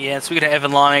 Yeah, speaking of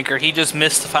Evan Longacre, he just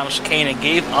missed the final chicane and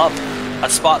gave up a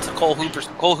spot to Cole Hooper.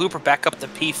 Cole Hooper back up to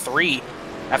P3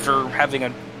 after having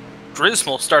a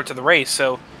dismal start to the race,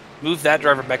 so move that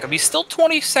driver back up. He's still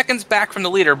 20 seconds back from the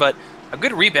leader, but a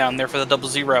good rebound there for the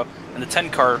 00, and the 10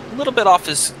 car a little bit off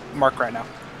his mark right now.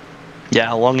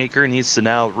 Yeah, Longacre needs to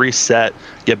now reset,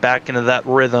 get back into that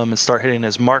rhythm, and start hitting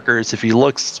his markers. If he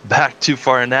looks back too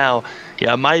far now,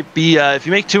 yeah, it might be, if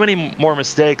you make too many more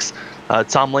mistakes,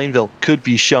 Tom Laneville could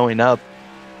be showing up,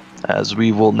 as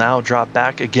we will now drop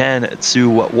back again to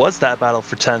what was that battle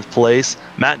for 10th place.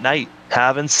 Matt Knight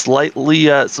having slightly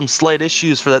some slight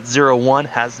issues for that 01,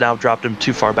 has now dropped him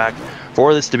too far back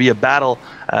for this to be a battle,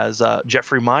 as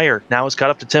Jeffrey Meyer now is caught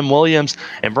up to Tim Williams,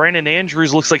 and Brandon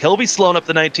Andrews looks like he'll be slowing up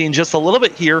the 19 just a little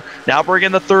bit here, now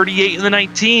bringing the 38 and the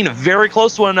 19 very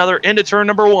close to one another into turn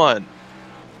number 1.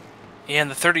 Yeah,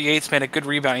 and the 38's made a good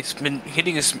rebound. He's been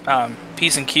hitting his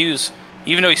P's and Q's.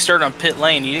 Even though he started on pit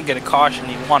lane, he didn't get a caution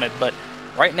he wanted, but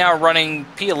right now running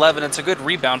P11, it's a good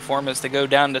rebound for him as they go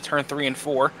down to turn 3 and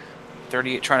 4.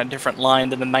 38 trying a different line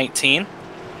than the 19.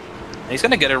 And he's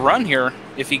going to get a run here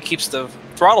if he keeps the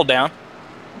throttle down.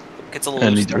 Gets a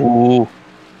little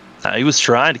he was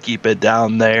trying to keep it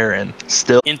down there and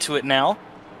still into it now.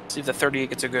 See if the 38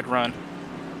 gets a good run.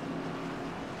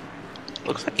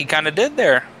 Looks like he kind of did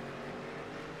there.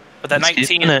 But that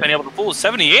 19 has been able to pull the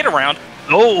 78 around.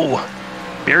 Oh,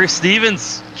 Barry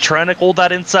Stevens trying to hold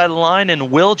that inside line and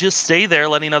will just stay there,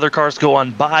 letting other cars go on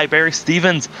by. Barry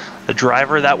Stevens, the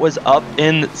driver that was up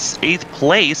in 8th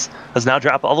place, has now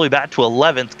dropped all the way back to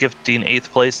 11th, gifting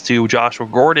 8th place to Joshua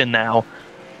Gordon now.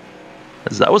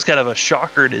 As that was kind of a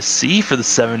shocker to see for the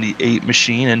 78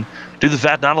 machine, and due to the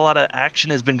fact not a lot of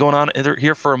action has been going on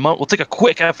here for a month, we'll take a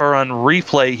quick effort on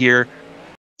replay here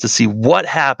to see what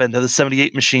happened to the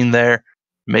 78 machine there.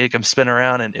 Make him spin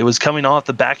around, and it was coming off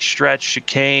the backstretch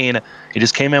chicane. He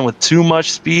just came in with too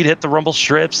much speed, hit the rumble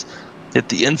strips, hit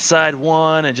the inside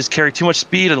one, and just carried too much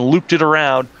speed and looped it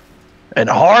around. And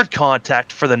hard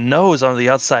contact for the nose on the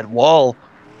outside wall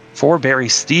for Barry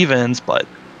Stevens, but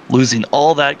losing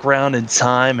all that ground in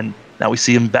time, and now we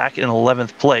see him back in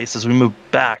 11th place as we move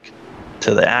back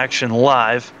to the action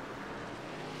live.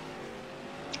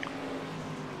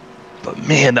 But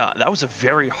man, that was a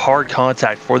very hard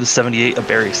contact for the 78 of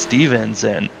Barry Stevens.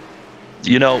 And,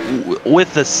 you know,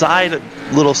 with the side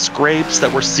little scrapes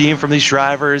that we're seeing from these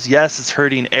drivers, yes, it's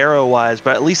hurting aero-wise,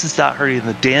 but at least it's not hurting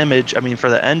the damage, for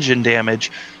the engine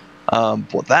damage.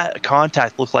 Well, that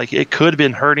contact looked like it could have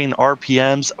been hurting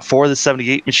RPMs for the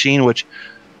 78 machine, which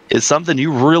is something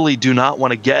you really do not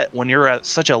want to get when you're at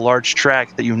such a large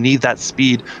track that you need that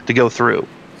speed to go through.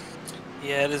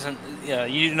 Yeah, it isn't. Yeah,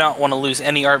 you do not want to lose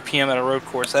any RPM at a road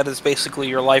course. That is basically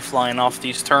your lifeline off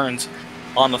these turns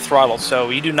on the throttle.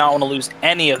 So you do not want to lose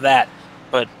any of that.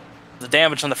 But the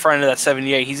damage on the front end of that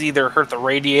 78, he's either hurt the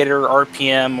radiator,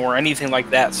 RPM, or anything like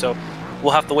that. So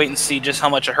we'll have to wait and see just how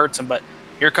much it hurts him. But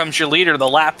here comes your leader, the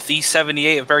lap, the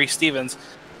 78 of Barry Stevens.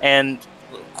 And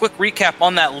quick recap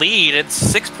on that lead, it's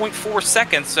 6.4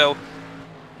 seconds. So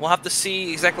we'll have to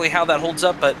see exactly how that holds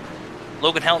up. But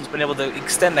Logan Helton's been able to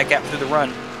extend that gap through the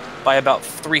run by about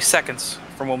 3 seconds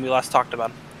from when we last talked about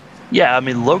him. Yeah,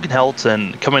 Logan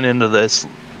Helton coming into this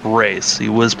race, he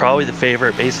was probably the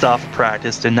favorite based off of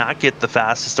practice, did not get the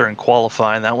fastest during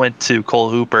qualifying. That went to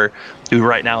Cole Hooper, who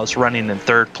right now is running in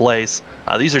 3rd place.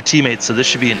 These are teammates, so this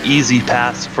should be an easy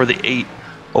pass for the 8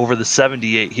 over the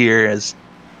 78 here, as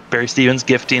Barry Stevens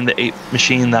gifting the 8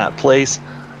 machine that place.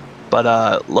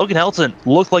 But Logan Helton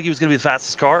looked like he was going to be the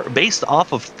fastest car based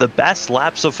off of the best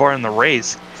lap so far in the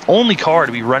race. Only car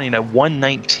to be running a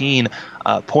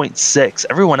 119.6.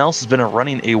 Everyone else has been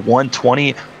running a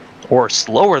 120 or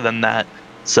slower than that.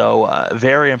 So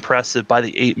very impressive by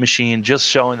the 8 machine, just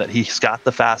showing that he's got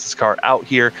the fastest car out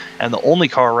here, and the only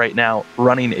car right now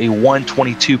running a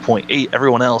 122.8.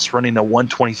 Everyone else running a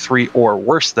 123 or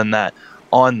worse than that.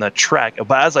 on the track.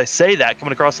 But as I say that,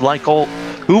 coming across the line, Cole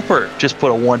Hooper just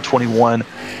put a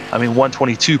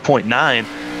 122.9.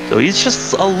 So he's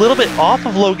just a little bit off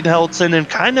of Logan Helton and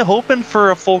kind of hoping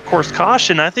for a full course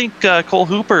caution. I think Cole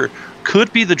Hooper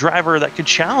could be the driver that could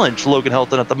challenge Logan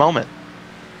Helton at the moment.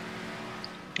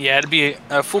 Yeah, it'd be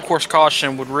a full course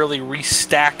caution would really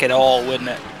restack it all, wouldn't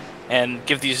it? And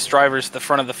give these drivers the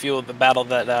front of the field the battle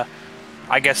that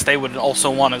I guess they would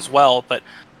also want as well. But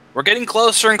we're getting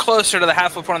closer and closer to the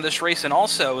halfway point of this race, and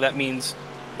also that means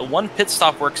the one pit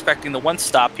stop we're expecting, the one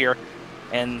stop here,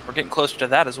 and we're getting closer to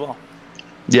that as well.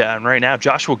 Yeah, and right now,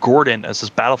 Joshua Gordon, as his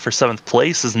battle for 7th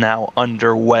place is now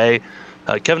underway.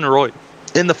 Kevin Roy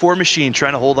in the 4 machine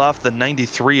trying to hold off the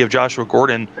 93 of Joshua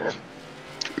Gordon.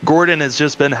 Gordon has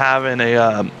just been having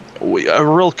a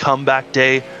real comeback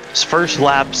day. His first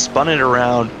lap, spun it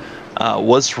around,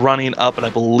 was running up and I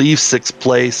believe 6th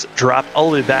place, dropped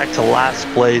all the way back to last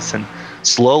place, and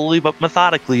slowly but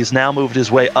methodically has now moved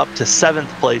his way up to 7th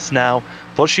place now,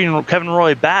 pushing Kevin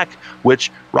Roy back,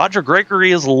 which Roger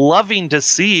Gregory is loving to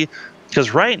see,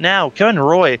 because right now Kevin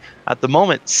Roy at the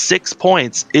moment 6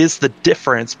 points is the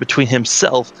difference between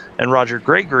himself and Roger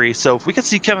Gregory. So if we could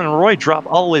see Kevin Roy drop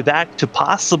all the way back to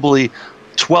possibly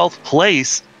 12th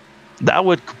place, that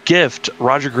would gift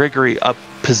Roger Gregory a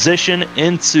position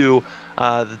into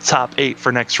the top 8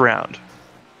 for next round.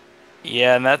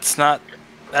 Yeah, and that's not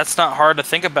hard to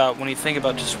think about when you think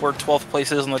about just where 12th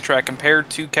place is on the track compared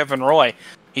to Kevin Roy.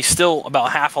 He's still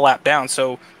about half a lap down,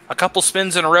 so a couple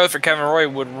spins in a row for Kevin Roy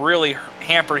would really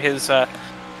hamper his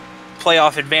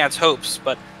playoff advance hopes.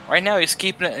 But right now he's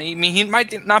keeping it. I mean, he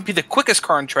might not be the quickest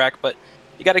car on track, but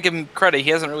you got to give him credit.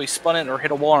 He hasn't really spun it or hit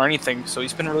a wall or anything, so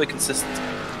he's been really consistent.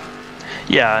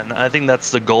 Yeah, and I think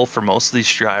that's the goal for most of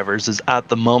these drivers is at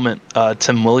the moment,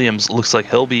 Tim Williams looks like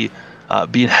he'll be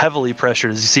being heavily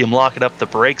pressured as you see him locking up the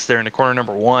brakes there in the corner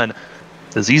number 1,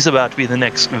 as he's about to be the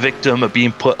next victim of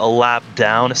being put a lap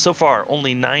down. So far,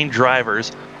 only 9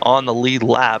 drivers on the lead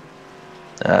lap,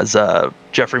 as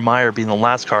Jeffrey Meyer being the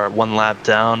last car at 1 lap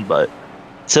down, but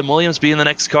Tim Williams being the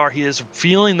next car, he is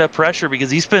feeling the pressure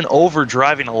because he's been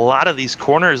overdriving a lot of these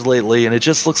corners lately, and it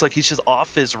just looks like he's just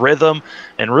off his rhythm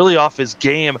and really off his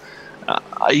game.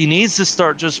 He needs to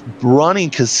start just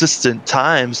running consistent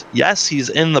times. Yes, he's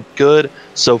in the good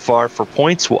so far for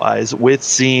points-wise with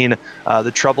seeing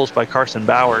the troubles by Carson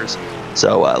Bowers.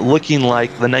 So looking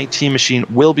like the 19 machine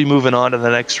will be moving on to the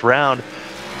next round.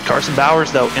 Carson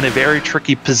Bowers, though, in a very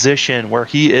tricky position where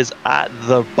he is at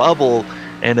the bubble.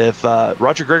 And if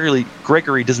Roger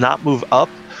Gregory does not move up,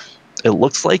 it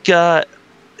looks like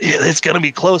it's going to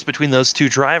be close between those 2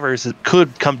 drivers. It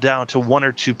could come down to 1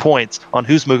 or 2 points on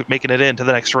who's making it into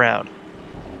the next round.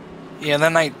 Yeah,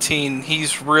 that 19,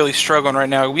 he's really struggling right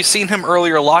now. We've seen him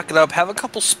earlier lock it up, have a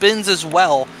couple spins as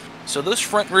well. So those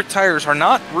front rear tires are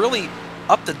not really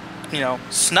up to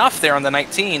snuff there on the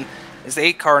 19. Is the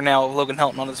 8 car now of Logan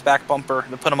Helton on his back bumper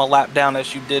to put him a lap down,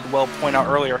 as you did well point out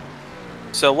earlier.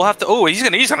 So we'll have to. Oh, he's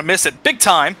gonna miss it big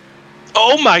time.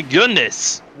 Oh my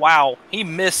goodness! Wow, he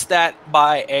missed that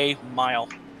by a mile.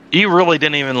 He really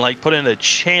didn't even put in a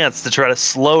chance to try to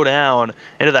slow down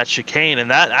into that chicane,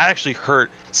 and that actually hurt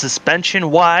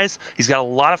suspension-wise. He's got a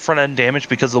lot of front-end damage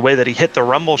because of the way that he hit the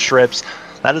rumble strips.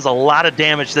 That is a lot of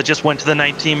damage that just went to the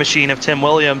 19 machine of Tim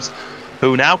Williams,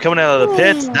 who now coming out of the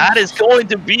pits. That is going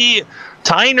to be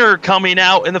Tyner coming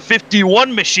out in the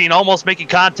 51 machine, almost making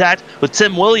contact with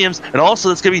Tim Williams, and also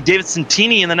that's going to be David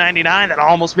Santini in the 99 that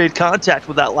almost made contact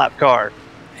with that lap car.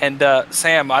 And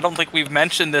Sam, I don't think we've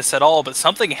mentioned this at all, but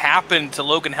something happened to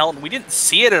Logan Helton. We didn't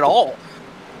see it at all,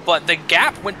 but the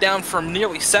gap went down from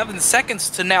nearly 7 seconds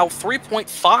to now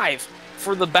 3.5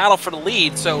 for the battle for the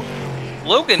lead. So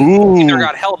Logan either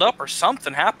got held up or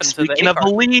something happened to the Speaking of the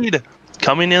lead,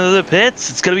 coming into the pits,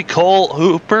 it's going to be Cole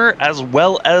Hooper as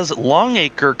well as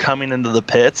Longacre coming into the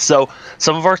pits. So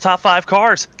some of our top 5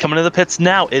 cars coming into the pits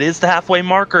now. It is the halfway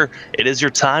marker. It is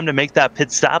your time to make that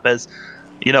pit stop. As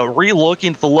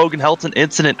re-looking at the Logan Helton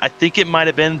incident, I think it might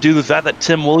have been due to the fact that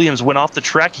Tim Williams went off the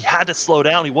track. He had to slow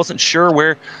down. He wasn't sure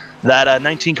where that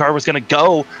 19 car was going to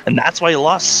go, and that's why he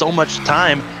lost so much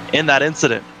time in that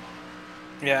incident.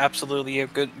 Yeah, absolutely. A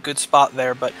good spot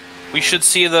there, but we should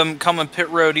see them come on pit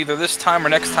road either this time or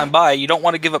next time by. You don't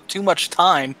want to give up too much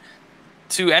time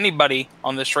to anybody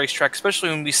on this racetrack, especially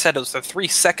when we said it was a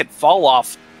 3-second fall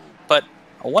off. But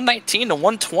a 119 to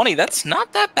 120, that's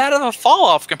not that bad of a fall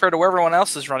off compared to where everyone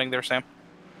else is running there, Sam.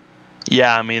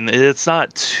 Yeah, I mean, it's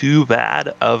not too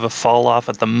bad of a fall off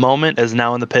at the moment, as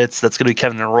now in the pits, that's going to be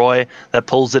Kevin Roy that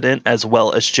pulls it in, as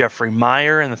well as Jeffrey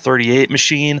Meyer in the 38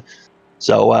 machine.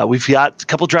 So we've got a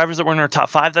couple drivers that were in our top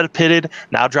 5 that have pitted.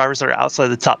 Now drivers that are outside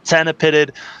the top 10 have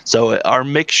pitted. So our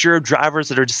mixture of drivers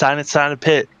that are deciding to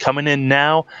pit coming in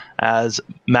now, as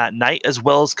Matt Knight as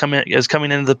well as coming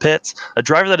into the pits. A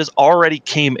driver that has already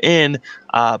came in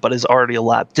but is already a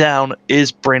lap down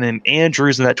is Brandon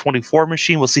Andrews in that 24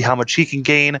 machine. We'll see how much he can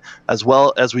gain, as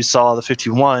well as we saw the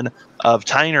 51 of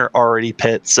Tyner already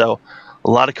pit. So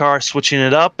a lot of cars switching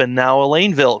it up, and now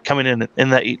Laineville coming in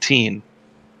that 18.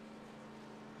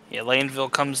 Yeah,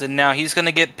 Laineville comes in now. He's going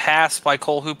to get passed by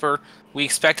Cole Hooper. We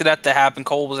expected that to happen.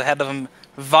 Cole was ahead of him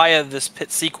via this pit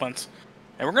sequence.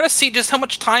 And we're going to see just how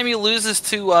much time he loses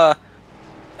to,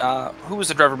 who was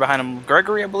the driver behind him?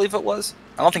 Gregory, I believe it was?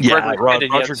 I don't think Gregory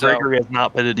pitted Roger yet. Gregory has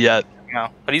not pitted yet. No,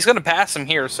 but he's going to pass him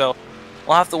here, so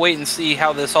we'll have to wait and see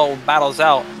how this all battles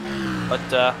out.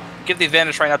 But give the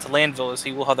advantage right now to Laineville, as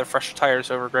he will have their fresher tires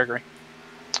over Gregory.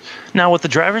 Now, with the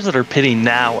drivers that are pitting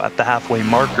now at the halfway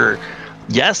marker,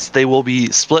 yes, they will be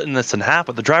splitting this in half,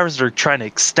 but the drivers that are trying to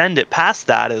extend it past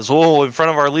that is, in front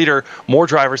of our leader, more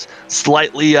drivers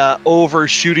slightly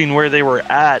overshooting where they were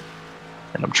at.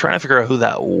 And I'm trying to figure out who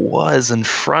that was in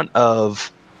front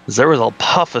of. There was a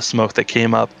puff of smoke that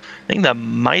came up. I think that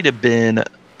might have been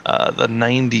the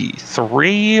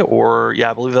 93, or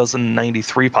I believe that was the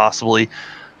 93 possibly,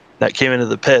 that came into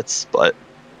the pits. But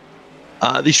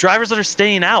these drivers that are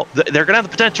staying out, they're going to have the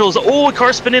potential. A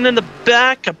car spinning in the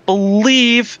back, I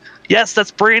believe. Yes, that's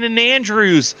Brandon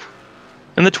Andrews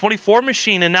in the 24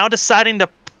 machine, and now deciding to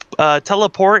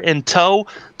teleport and tow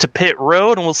to pit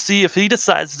road, and we'll see if he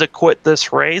decides to quit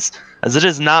this race, as it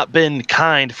has not been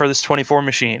kind for this 24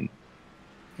 machine.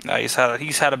 No, he's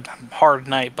had a hard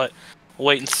night, but we'll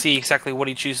wait and see exactly what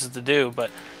he chooses to do.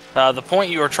 But the point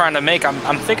you were trying to make,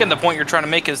 I'm thinking the point you're trying to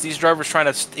make is these drivers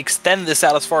trying to extend this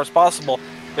out as far as possible.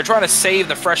 They're trying to save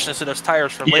the freshness of those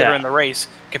tires for later in the race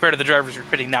compared to the drivers you're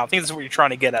pitting now. I think that's what you're trying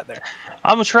to get at there.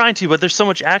 I'm trying to, but there's so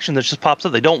much action that just pops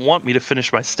up. They don't want me to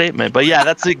finish my statement. But yeah,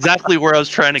 that's exactly where I was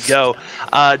trying to go.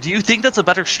 Do you think that's a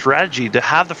better strategy to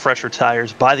have the fresher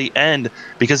tires by the end?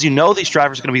 Because you know these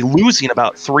drivers are going to be losing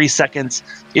about 3 seconds,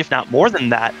 if not more than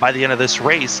that, by the end of this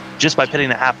race, just by pitting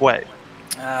it halfway.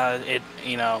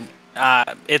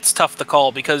 It's tough to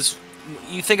call, because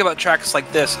you think about tracks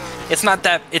like this, it's not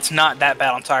that bad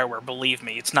on tire wear, believe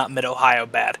me. It's not Mid-Ohio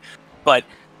bad. But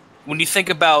when you think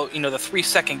about, the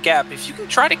 3-second gap, if you can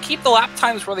try to keep the lap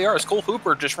times where they are, as Cole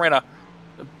Hooper just ran a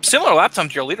similar lap time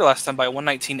to your leader last time by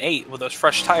 1:19.8 with those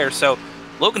fresh tires. So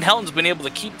Logan Helton's been able to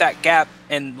keep that gap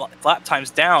and lap times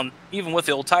down, even with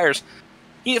the old tires.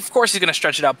 Of course, he's going to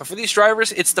stretch it out. But for these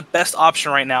drivers, it's the best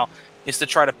option right now, is to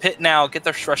try to pit now, get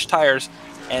their fresh tires.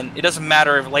 And it doesn't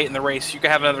matter if late in the race you can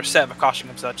have another set if a caution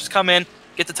comes out. Just come in,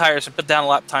 get the tires, and put down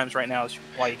lap times right now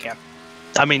while you can.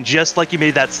 I mean, just like you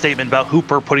made that statement about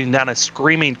Hooper putting down a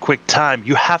screaming quick time,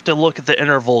 you have to look at the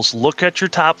intervals. Look at your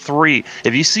top 3.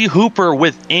 If you see Hooper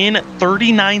within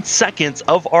 39 seconds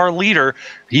of our leader,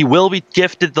 he will be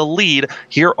gifted the lead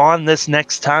here on this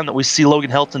next time that we see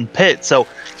Logan Helton pit. So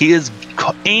he is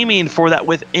aiming for that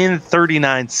within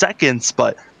 39 seconds,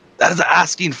 but that is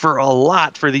asking for a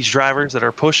lot for these drivers that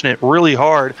are pushing it really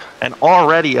hard, and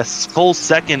already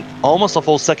almost a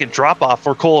full second drop off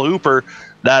for Cole Hooper,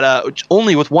 that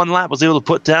only with 1 lap was able to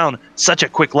put down such a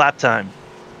quick lap time.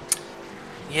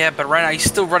 Yeah, but right now he's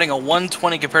still running a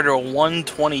 120 compared to a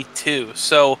 122.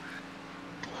 So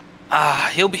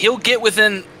he'll get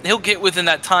within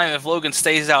that time if Logan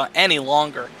stays out any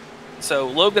longer. So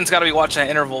Logan's got to be watching that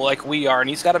interval like we are, and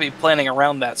he's got to be planning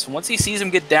around that. So once he sees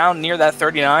him get down near that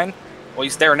 39, well,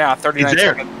 he's there now, 39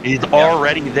 seconds. He's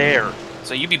already there.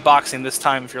 So you'd be boxing this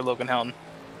time if you're Logan Helton.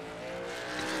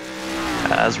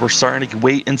 As we're starting to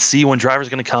wait and see when drivers are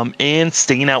going to come in,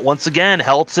 staying out once again,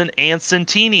 Helton and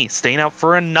Santini staying out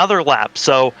for another lap.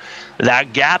 So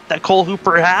that gap that Cole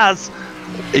Hooper has,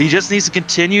 he just needs to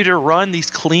continue to run these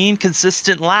clean,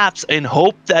 consistent laps and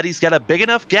hope that he's got a big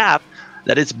enough gap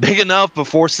that it's big enough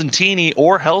before Santini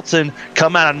or Helton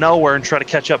come out of nowhere and try to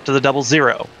catch up to the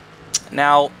 00.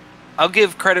 Now, I'll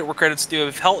give credit where credit's due.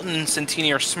 If Helton and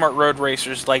Santini are smart road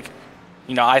racers, like,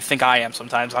 I think I am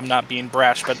sometimes. I'm not being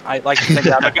brash, but I like to think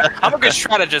that I'm a good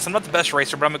strategist. I'm not the best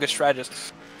racer, but I'm a good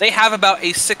strategist. They have about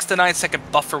a 6 to 9 second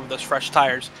buffer with those fresh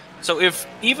tires. So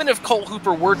even if Cole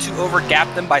Hooper were to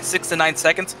overgap them by 6 to 9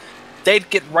 seconds, they'd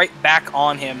get right back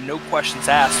on him, no questions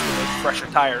asked, with those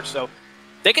fresher tires. So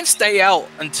they can stay out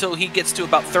until he gets to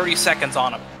about 30 seconds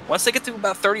on him. Once they get to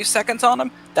about 30 seconds on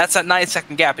him, that's that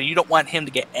 9-second gap, and you don't want him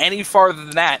to get any farther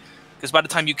than that, because by the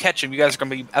time you catch him, you guys are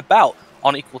going to be about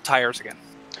on equal tires again.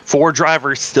 4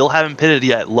 drivers still haven't pitted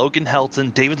yet. Logan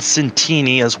Helton, David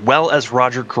Santini, as well as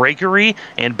Roger Gregory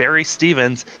and Barry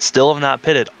Stevens still have not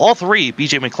pitted. All 3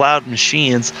 BJ McLeod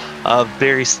machines of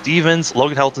Barry Stevens,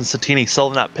 Logan Helton, Santini still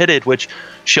have not pitted, which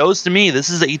shows to me this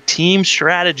is a team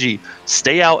strategy.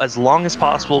 Stay out as long as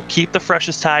possible, keep the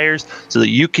freshest tires so that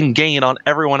you can gain on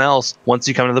everyone else once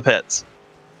you come to the pits.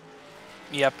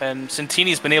 Yep, and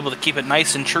Santini's been able to keep it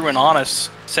nice and true and honest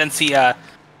since he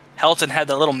Helton had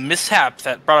that little mishap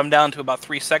that brought him down to about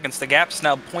 3 seconds. The gap's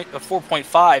now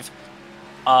 4.5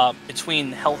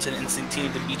 between Helton and Santini,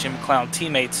 the BJ McLeod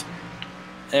teammates.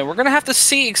 And we're going to have to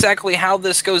see exactly how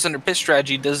this goes under pit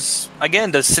strategy. Does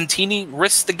Santini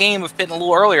risk the game of pitting a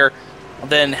little earlier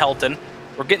than Helton?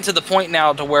 We're getting to the point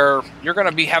now to where you're going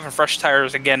to be having fresh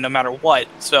tires again no matter what.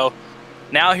 So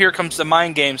now here comes the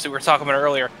mind games that we were talking about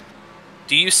earlier.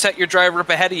 Do you set your driver up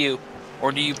ahead of you?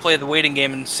 Or do you play the waiting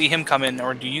game and see him come in,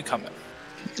 or do you come in?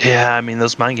 Yeah, I mean,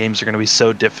 those mind games are going to be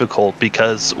so difficult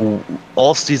because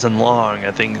all season long,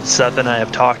 I think Seth and I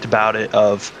have talked about it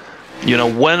of, you know,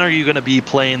 when are you going to be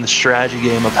playing the strategy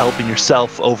game of helping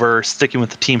yourself over sticking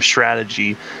with the team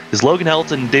strategy? Because Logan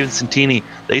Helton and David Santini,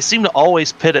 they seem to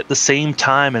always pit at the same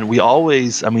time, and we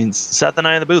always, I mean, Seth and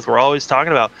I in the booth, we're always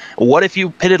talking about, what if you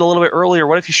pitted a little bit earlier?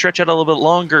 What if you stretch out a little bit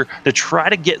longer to try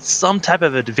to get some type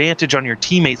of advantage on your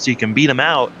teammates so you can beat them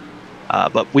out?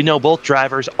 But we know both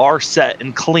drivers are set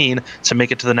and clean to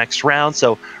make it to the next round.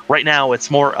 So right now it's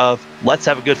more of let's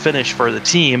have a good finish for the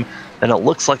team than it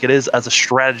looks like it is as a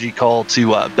strategy call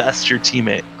to best your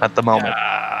teammate at the moment.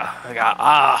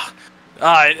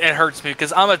 It hurts me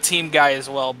because I'm a team guy as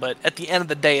well. But at the end of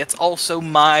the day, it's also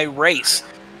my race.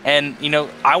 And, you know,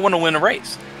 I want to win a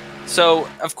race. So,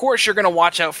 of course, you're going to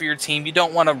watch out for your team. You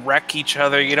don't want to wreck each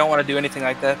other. You don't want to do anything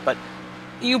like that. But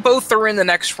you both are in the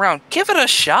next round. Give it a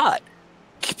shot.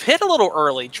 Pit a little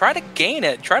early. Try to gain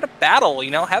it. Try to battle, you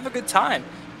know, have a good time.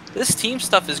 This team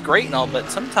stuff is great and all,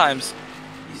 but sometimes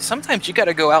you got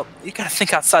to go out. You got to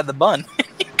think outside the bun.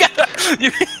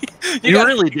 you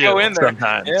really do go in there.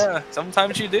 Sometimes. Yeah,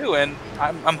 sometimes you do, and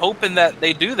I'm hoping that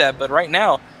they do that. But right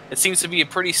now, it seems to be a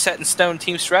pretty set in stone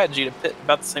team strategy to pit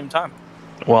about the same time.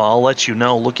 Well, I'll let you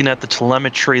know. Looking at the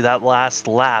telemetry, that last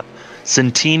lap,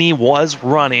 Santini was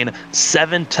running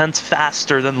 7/10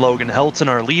 faster than Logan Helton,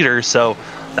 our leader. So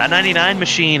that 99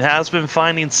 machine has been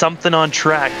finding something on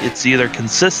track. It's either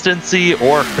consistency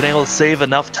or been able to save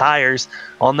enough tires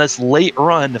on this late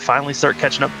run to finally start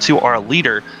catching up to our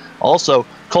leader. Also,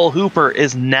 Cole Hooper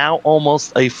is now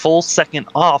almost a full second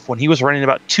off when he was running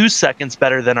about 2 seconds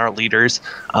better than our leaders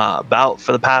about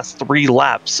for the past 3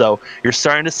 laps. So you're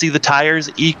starting to see the tires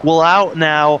equal out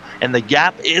now, and the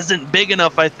gap isn't big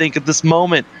enough, I think, at this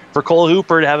moment for Cole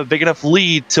Hooper to have a big enough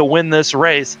lead to win this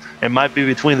race. It might be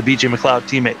between the BJ McLeod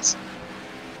teammates.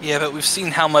 Yeah, but we've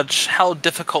seen how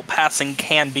difficult passing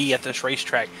can be at this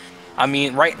racetrack. I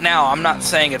mean, right now, I'm not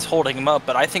saying it's holding him up,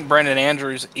 but I think Brandon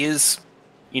Andrews is,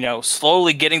 you know,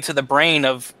 slowly getting to the brain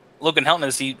of Logan Helton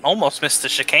as he almost missed the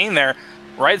chicane there.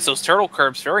 Rides those turtle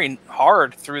curves very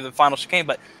hard through the final chicane,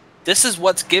 but this is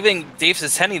what's giving Dave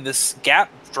Santini this gap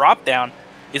drop down.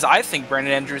 Is I think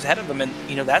Brandon Andrews ahead of him, and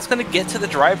you know that's going to get to the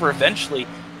driver eventually.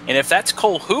 And if that's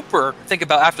Cole Hooper, think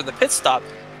about after the pit stop,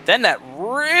 then that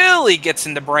really gets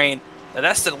in the brain. Now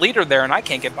that's the leader there, and I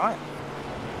can't get by him.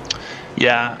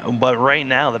 Yeah, but right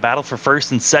now the battle for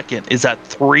first and second is at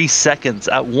 3 seconds.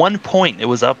 At one point, it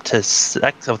was up to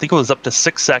I think it was up to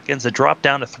 6 seconds. It dropped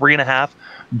down to 3.5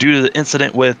 due to the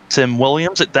incident with Tim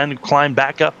Williams. It then climbed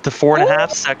back up to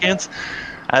 4.5 seconds.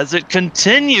 As it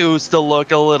continues to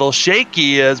look a little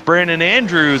shaky as Brandon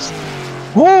Andrews,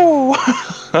 whoo!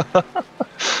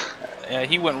 Yeah,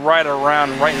 he went right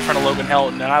around, right in front of Logan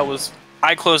Helton, and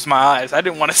I closed my eyes. I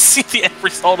didn't want to see the end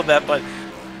result of that, but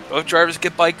both drivers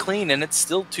get by clean, and it's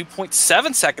still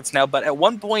 2.7 seconds now. But at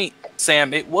one point,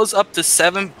 Sam, it was up to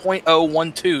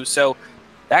 7.012, so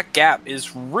that gap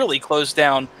is really closed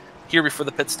down here before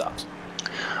the pit stops.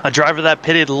 A driver that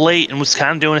pitted late and was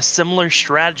kind of doing a similar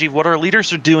strategy of what our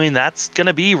leaders are doing, that's going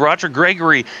to be Roger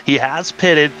Gregory. He has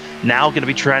pitted, now going to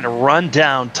be trying to run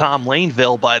down Tom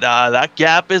Laneville, but that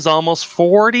gap is almost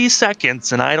 40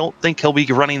 seconds, and I don't think he'll be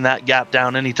running that gap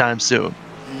down anytime soon.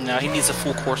 No, he needs a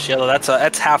full course yellow. That's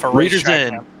half a race. Leaders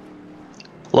in.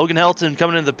 Logan Helton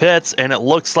coming into the pits, and it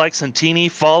looks like Santini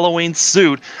following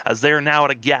suit as they're now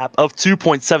at a gap of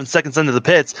 2.7 seconds into the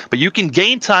pits. But you can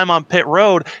gain time on pit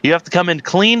road. You have to come in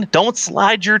clean. Don't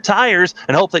slide your tires,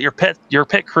 and hope that your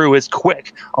pit crew is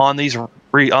quick on these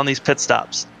pit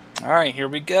stops. All right, here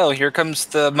we go. Here comes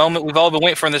the moment we've all been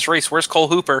waiting for in this race. Where's Cole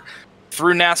Hooper?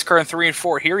 Through NASCAR in 3 and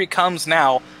 4. Here he comes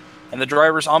now, and the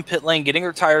drivers on pit lane getting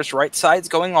their tires right sides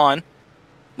going on.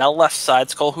 now left side.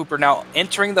 It's Cole Hooper now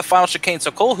entering the final chicane.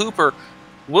 So Cole Hooper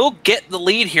will get the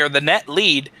lead here, the net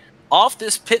lead, off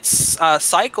this pit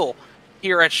cycle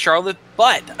here at Charlotte.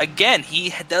 But, again,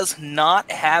 he does not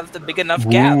have the big enough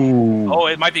gap. Ooh. Oh,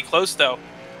 it might be close, though.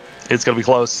 It's going to be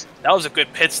close. That was a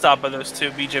good pit stop by those two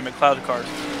BJ McLeod cars.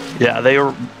 Yeah, they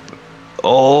were...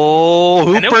 Oh,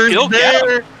 Hooper's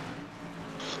there!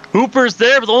 Hooper's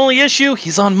there, but the only issue,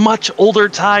 he's on much older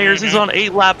tires. He's on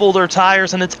 8-lap older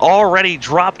tires, and it's already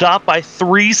dropped off by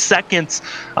 3 seconds,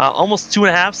 almost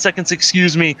 2.5 seconds,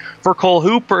 excuse me, for Cole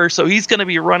Hooper. So he's going to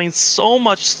be running so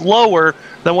much slower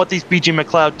than what these BJ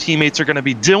McLeod teammates are going to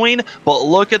be doing. But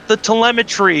look at the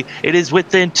telemetry. It is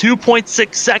within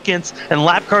 2.6 seconds, and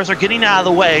lap cars are getting out of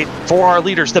the way for our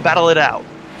leaders to battle it out.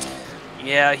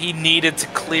 Yeah, he needed to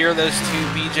clear those two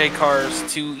BJ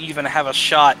cars to even have a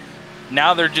shot.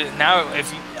 Now they're just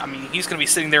I mean, he's going to be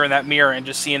sitting there in that mirror and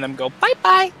just seeing them go bye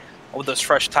bye with those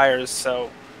fresh tires. So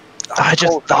I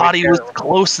just thought he was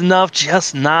close enough,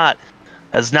 just not.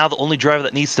 As now the only driver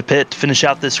that needs to pit to finish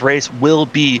out this race will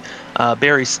be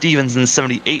Barry Stevens in the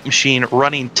 78 machine,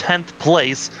 running 10th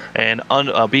place and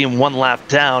being 1 lap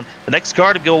down. The next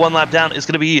car to go 1 lap down is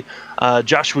going to be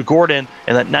Joshua Gordon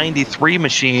in that 93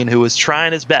 machine, who is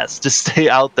trying his best to stay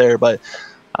out there, but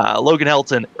Logan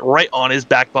Helton right on his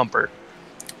back bumper.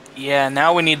 Yeah,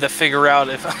 now we need to figure out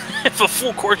if a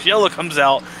full course yellow comes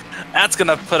out, that's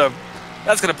gonna put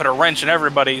a wrench in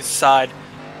everybody's side.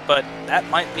 But that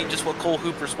might be just what Cole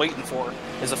Hooper's waiting for,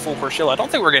 is a full course yellow. I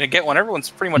don't think we're gonna get one. Everyone's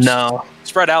pretty much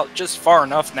spread out just far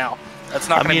enough now. That's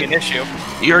not going to be an issue.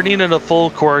 You're needing a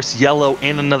full course yellow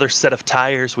and another set of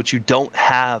tires, which you don't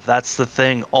have. That's the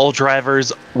thing. All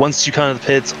drivers, once you come to the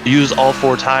pits, use all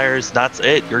 4 tires. That's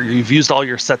it. You've used all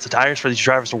your sets of tires for these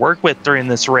drivers to work with during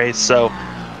this race. So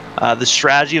the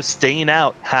strategy of staying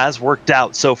out has worked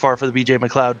out so far for the BJ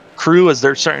McLeod crew, as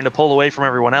they're starting to pull away from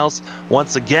everyone else.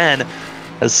 Once again,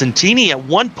 Santini at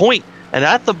 1 point, and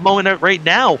at the moment right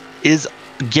now, is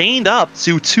gained up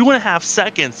to 2.5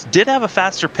 seconds. Did have a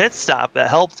faster pit stop that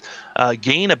helped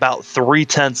gain about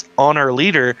 0.3 on our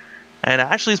leader, and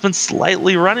actually has been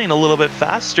slightly running a little bit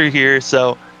faster here.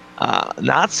 So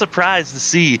not surprised to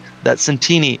see that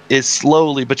Santini is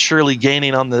slowly but surely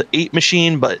gaining on the 8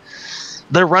 machine, but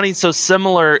they're running so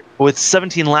similar with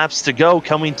 17 laps to go,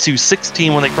 coming to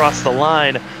 16 when they cross the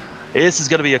line. This is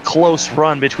going to be a close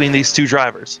run between these two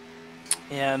drivers.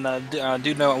 And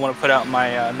do know I want to put out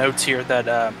my notes here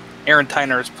that Aaron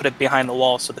Tyner has put it behind the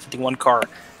wall, so the 51 car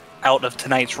out of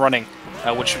tonight's running,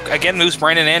 which again moves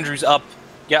Brandon Andrews up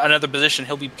yet another position.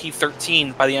 He'll be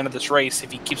P13 by the end of this race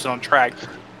if he keeps it on track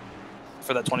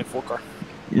for that 24 car.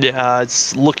 Yeah,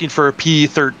 it's looking for a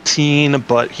P13,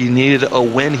 but he needed a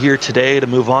win here today to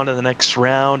move on to the next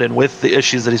round, and with the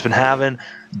issues that he's been having,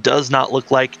 does not look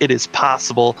like it is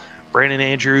possible. Brandon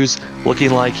Andrews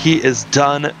looking like he is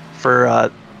done for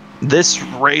this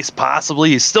race,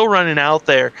 possibly. He's still running out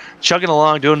there, chugging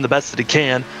along, doing the best that he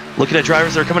can. Looking at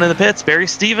drivers that are coming in the pits, Barry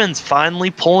Stevens finally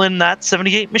pulling that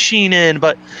 78 machine in,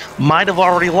 but might have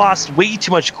already lost way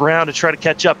too much ground to try to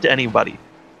catch up to anybody.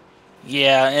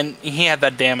 Yeah, and he had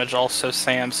that damage also,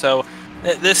 Sam. So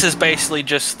this is basically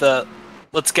just the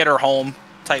let's get her home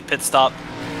type pit stop.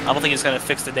 I don't think he's going to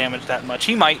fix the damage that much.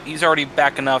 He might. He's already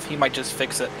back enough. He might just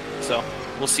fix it. So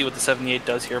we'll see what the 78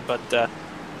 does here, but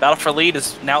battle for lead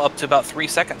is now up to about 3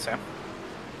 seconds, Sam.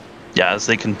 Yeah, as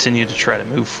they continue to try to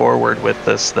move forward with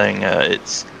this thing,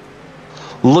 it's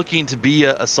looking to be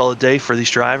a solid day for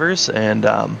these drivers. And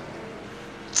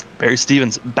Barry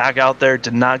Stevens back out there,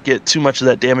 did not get too much of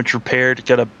that damage repaired.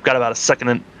 Got about a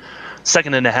second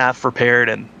and a half repaired,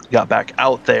 and got back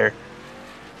out there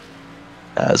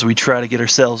as we try to get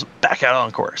ourselves back out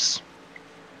on course.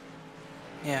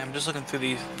 Yeah, I'm just looking through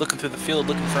the field,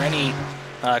 looking for any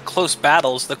close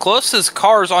battles. The closest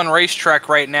cars on racetrack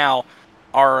right now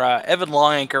are Evan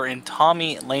Longacre and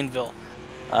Tommy Laneville.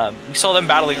 We saw them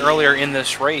battling earlier in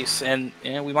this race, and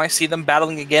we might see them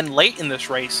battling again late in this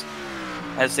race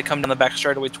as they come down the back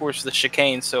straightaway towards the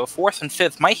chicane. So 4th and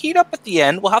 5th might heat up at the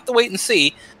end. We'll have to wait and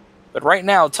see. But right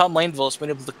now, Tom Laneville has been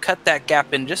able to cut that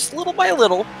gap in just little by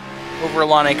little over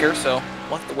Longacre. So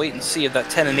we'll have to wait and see if that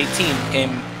 10 and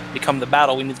 18 become the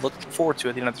battle we need to look forward to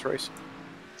at the end of this race.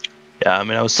 Yeah, I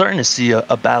mean, I was starting to see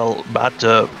a battle about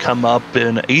to come up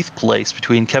in 8th place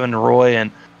between Kevin Roy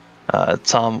and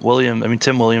Tim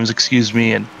Williams, excuse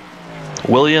me. And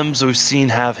Williams, we've seen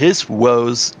have his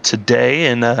woes today,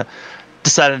 and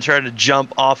decided to try to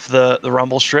jump off the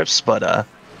rumble strips, but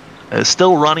is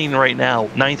still running right now,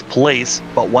 9th place,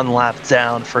 but 1 lap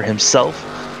down for himself.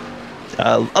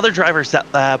 Other drivers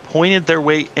that pointed their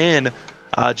way in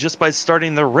just by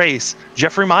starting the race.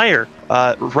 Jeffrey Meyer,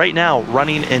 right now,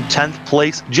 running in 10th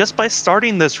place, just by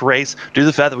starting this race, due to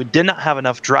the fact that we did not have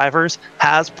enough drivers,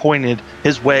 has pointed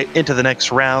his way into the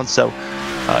next round. So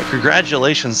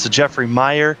congratulations to Jeffrey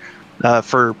Meyer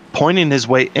for pointing his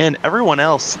way in. Everyone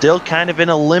else still kind of in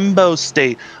a limbo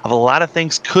state of a lot of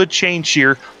things could change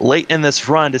here late in this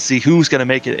run to see who's going to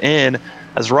make it in,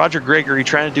 as Roger Gregory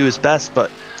trying to do his best,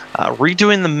 but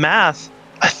redoing the math,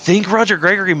 I think Roger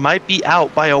Gregory might be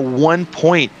out by a 1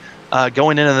 point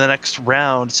going into the next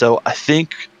round. So I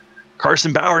think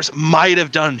Carson Bowers might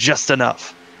have done just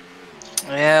enough.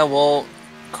 Yeah, well,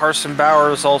 Carson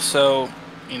Bowers also,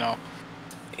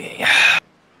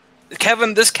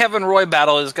 this Kevin Roy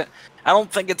battle is I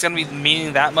don't think it's gonna be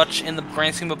meaning that much in the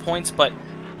grand scheme of points, but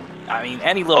I mean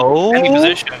any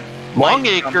position.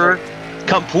 Longacre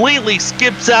completely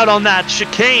skips out on that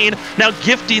chicane, now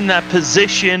gifting that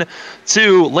position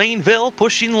to Laneville,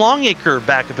 pushing Longacre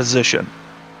back a position.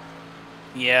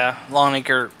 Yeah,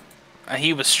 Longacre,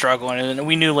 he was struggling, and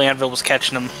we knew Laneville was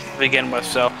catching him to begin with,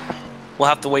 so we'll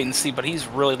have to wait and see. But he's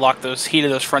really locked those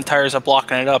front tires up,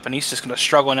 locking it up, and he's just going to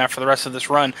struggle now for the rest of this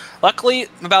run. Luckily,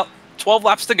 about 12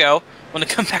 laps to go when they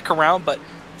come back around, but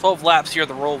 12 laps here at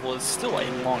the Roval is still a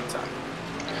long time.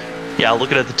 Yeah,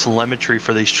 looking at the telemetry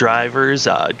for these drivers,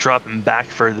 dropping back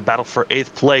for the battle for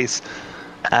 8th place,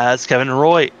 as Kevin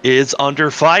Roy is under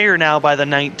fire now by the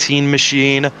 19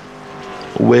 machine,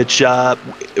 which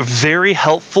very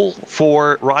helpful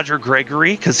for Roger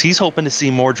Gregory because he's hoping to see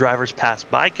more drivers pass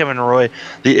by Kevin Roy.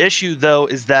 The issue, though,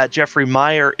 is that Jeffrey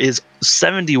Meyer is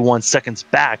 71 seconds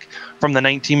back from the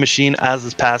 19 machine as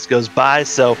this pass goes by,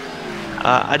 so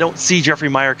I don't see Jeffrey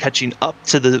Meyer catching up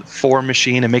to the 4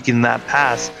 machine and making that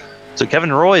pass. So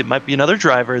Kevin Roy might be another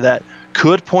driver that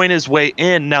could point his way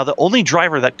in. Now, the only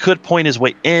driver that could point his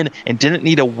way in and didn't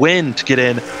need a win to get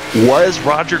in was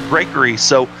Roger Gregory.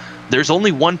 So there's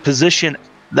only one position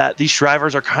that these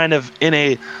drivers are kind of in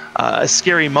a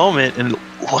scary moment, and it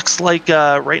looks like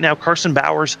right now Carson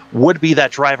Bowers would be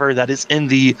that driver that is in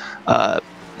the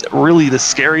really the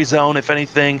scary zone, if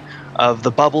anything, of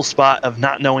the bubble spot of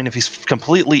not knowing if he's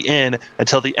completely in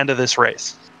until the end of this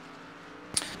race.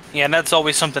 Yeah, and that's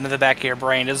always something in the back of your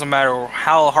brain. It doesn't matter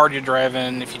how hard you're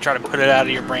driving, if you try to put it out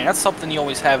of your brain. That's something you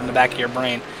always have in the back of your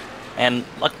brain. And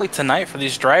luckily tonight for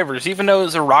these drivers, even though it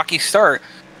was a rocky start,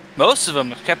 most of them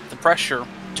have kept the pressure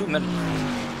 2 minutes.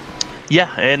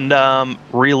 Yeah, and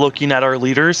re-looking at our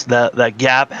leaders, that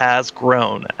gap has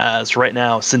grown, as right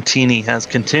now Santini has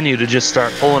continued to just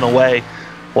start pulling away.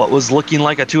 What was looking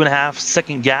like a 2.5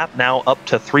 second gap now up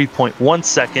to 3.1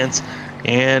 seconds.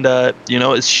 And,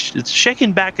 it's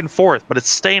shaking back and forth, but it's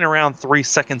staying around 3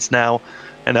 seconds now.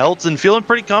 And Elton feeling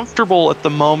pretty comfortable at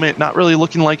the moment, not really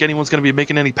looking like anyone's going to be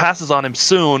making any passes on him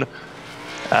soon.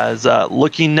 As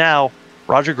looking now,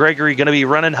 Roger Gregory going to be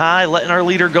running high, letting our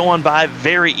leader go on by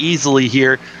very easily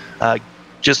here.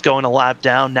 Just going a lap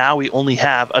down. Now we only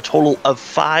have a total of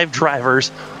 5 drivers,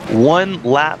 1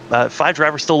 lap, 5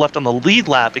 drivers still left on the lead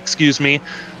lap, excuse me.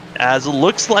 As it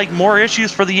looks like more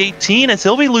issues for the 18 as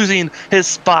he'll be losing his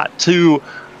spot to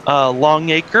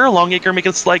Longacre. Longacre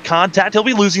making slight contact. He'll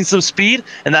be losing some speed,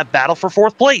 and that battle for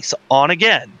 4th place on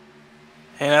again.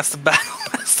 And that's the battle.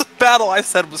 That's the battle I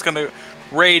said was going to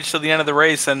rage to the end of the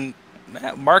race, and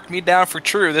mark me down for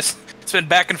true. It's been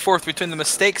back and forth between the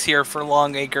mistakes here for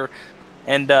Longacre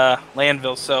and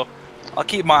Laneville, so I'll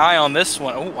keep my eye on this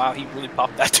one. Oh, wow, he really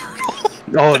popped that turtle.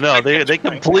 Oh, no, they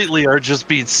completely are just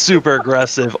being super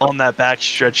aggressive on that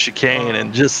backstretch chicane.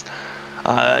 And just,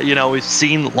 we've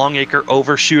seen Longacre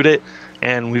overshoot it,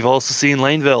 and we've also seen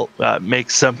Laneville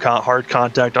make some hard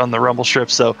contact on the rumble strip.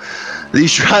 So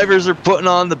these drivers are putting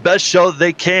on the best show that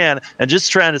they can and just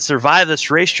trying to survive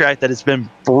this racetrack that has been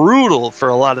brutal for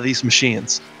a lot of these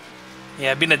machines.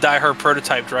 Yeah, being a diehard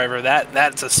prototype driver,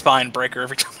 that's a spine breaker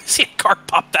every time I see a car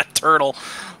pop that turtle.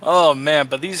 Oh man,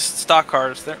 but these stock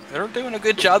cars, they're doing a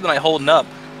good job tonight holding up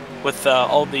with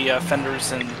all the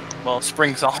fenders and, well,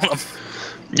 springs on them.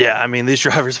 Yeah, I mean, these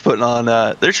drivers putting on,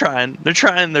 they're trying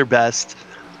their best.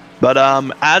 But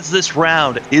as this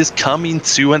round is coming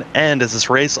to an end, as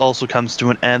this race also comes to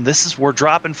an end, we're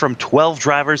dropping from 12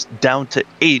 drivers down to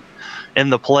 8 in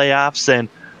the playoffs, and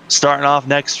starting off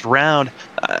next round,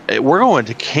 we're going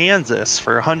to Kansas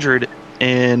for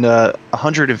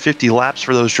 150 laps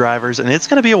for those drivers, and it's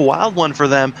going to be a wild one for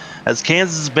them, as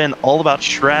Kansas has been all about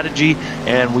strategy,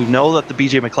 and we know that the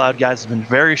BJ McLeod guys have been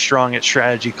very strong at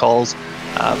strategy calls,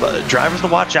 but drivers to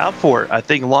watch out for. I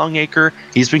think Longacre,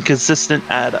 he's been consistent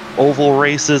at oval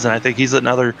races, and I think he's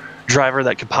another driver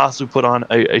that could possibly put on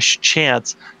a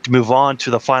chance to move on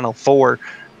to the Final Four.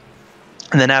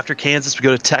 And then after Kansas, we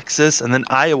go to Texas and then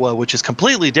Iowa, which is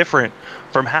completely different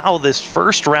from how this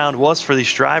first round was for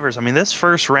these drivers. I mean, this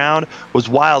first round was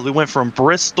wild. We went from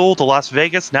Bristol to Las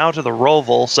Vegas, now to the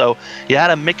Roval. So you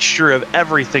had a mixture of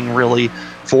everything, really,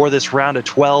 for this round of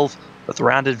 12, with the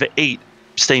round of 8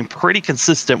 staying pretty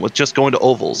consistent with just going to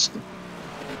ovals.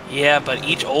 Yeah, but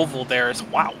each oval there is,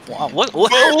 wow. What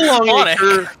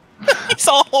Longacre. He's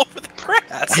all over the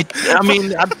grass. I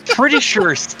mean, I'm pretty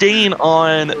sure staying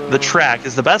on the track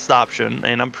is the best option,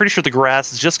 and I'm pretty sure the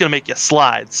grass is just going to make you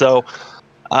slide. So,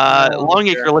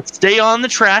 Longacre, let's stay on the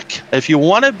track. If you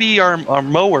want to be our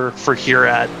mower for here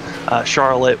at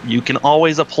Charlotte, you can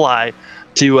always apply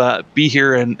to be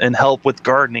here and help with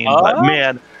gardening. But,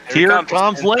 man, here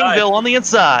comes Langville on the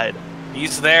inside.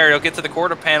 He's there. He'll get to the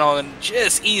quarter panel and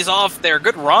just ease off there.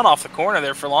 Good run off the corner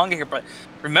there for Longacre. But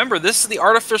remember, this is the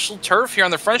artificial turf here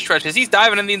on the front stretch as he's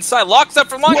diving in the inside. Locks up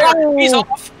from Longacre. He's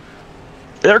off.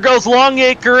 There goes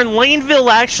Longacre, and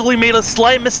Laneville actually made a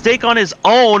slight mistake on his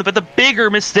own, but the bigger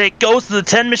mistake goes to the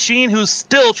 10 machine, who's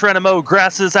still trying to mow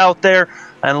grasses out there,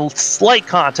 and slight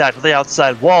contact with the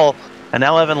outside wall. And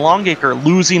now Evan Longacre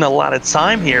losing a lot of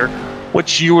time here,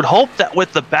 which you would hope that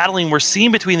with the battling we're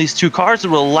seeing between these two cars, it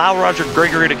will allow Roger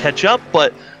Gregory to catch up,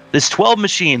 but this 12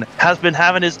 machine has been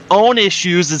having his own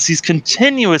issues as he's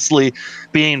continuously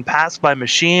being passed by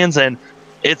machines, and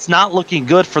it's not looking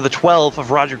good for the 12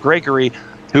 of Roger Gregory,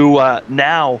 who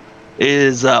now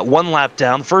is 1 lap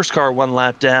down, the first car 1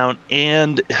 lap down,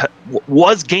 and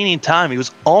was gaining time. He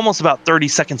was almost about 30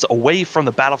 seconds away from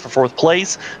the battle for 4th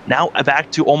place, now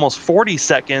back to almost 40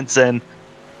 seconds, and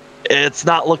it's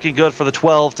not looking good for the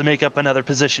 12 to make up another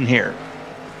position here.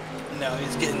 No,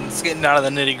 he's getting out of the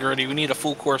nitty-gritty. We need a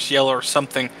full course yellow or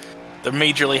something to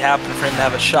majorly happen for him to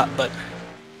have a shot. But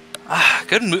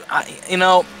good move. You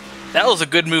know, that was a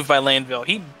good move by Laneville.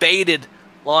 He baited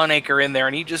Longacre in there,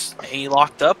 and he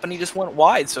locked up and he just went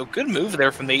wide. So good move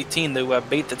there from the 18 to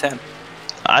bait the 10.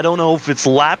 I don't know if it's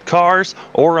lap cars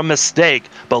or a mistake,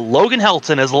 but Logan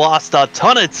Helton has lost a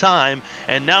ton of time,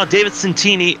 and now David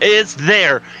Santini is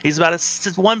there. He's about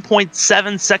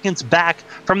 1.7 seconds back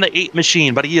from the 8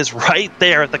 machine, but he is right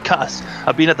there at the cusp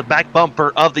of being at the back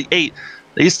bumper of the 8.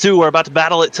 These two are about to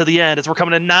battle it to the end as we're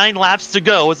coming to 9 laps to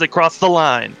go as they cross the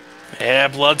line. Yeah,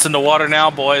 blood's in the water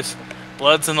now, boys.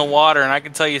 Blood's in the water, and I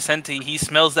can tell you, Senti, he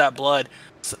smells that blood.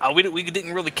 So, we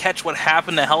didn't really catch what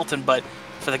happened to Helton, but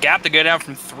for the gap to go down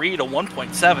from 3 to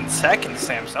 1.7 seconds,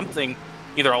 Sam, something,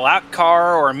 either a lap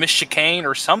car or a missed chicane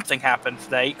or something happened for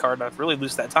that 8 car to really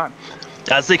lose that time.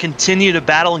 As they continue to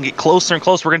battle and get closer and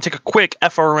closer, we're going to take a quick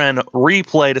FRN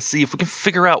replay to see if we can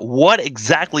figure out what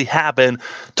exactly happened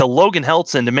to Logan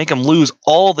Helton to make him lose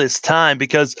all this time,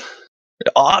 because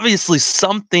obviously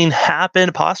something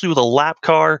happened, possibly with a lap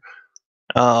car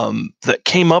that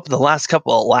came up in the last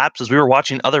couple of laps as we were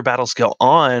watching other battles go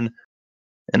on.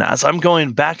 And as I'm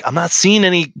going back, I'm not seeing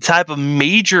any type of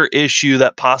major issue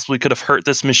that possibly could have hurt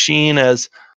this machine, as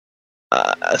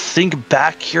I think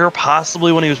back here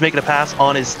possibly when he was making a pass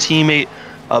on his teammate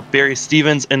Barry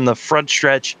Stevens in the front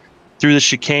stretch through the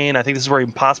chicane. I think this is where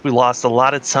he possibly lost a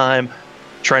lot of time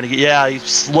trying to get, he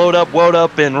slowed up, woed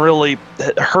up, and really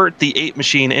hurt the 8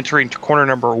 machine entering to corner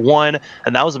number 1,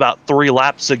 and that was about 3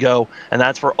 laps ago, and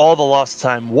that's where all the lost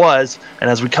time was.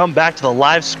 And as we come back to the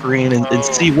live screen and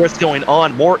see what's going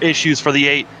on, more issues for the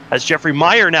 8, as Jeffrey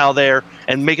Meyer now there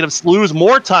and making him lose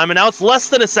more time, and now it's less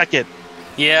than a second.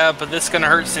 Yeah, but this is going to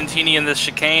hurt Santini in this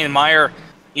chicane. Meyer,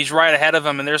 he's right ahead of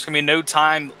him, and there's going to be no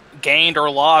time gained or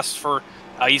lost for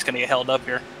he's going to get held up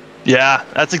here. Yeah,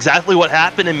 that's exactly what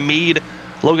happened and made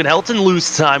Logan Helton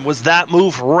lose time, was that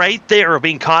move right there of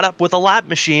being caught up with a lap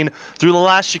machine through the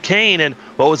last chicane, and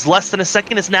what was less than a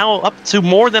second is now up to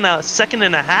more than a second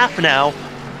and a half now,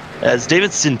 as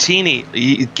David Santini,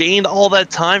 he gained all that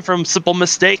time from simple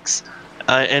mistakes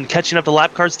and catching up to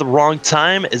lap cars the wrong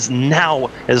time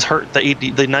has hurt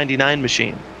the 99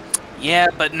 machine. Yeah,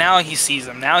 but now he sees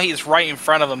him. Now he's right in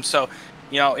front of him. So,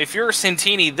 you know, if you're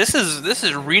Santini, this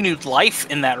is renewed life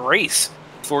in that race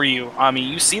for you. I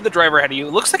mean, you see the driver ahead of you.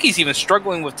 It looks like he's even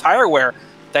struggling with tire wear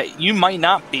that you might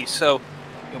not be. So,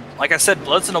 you know, like I said,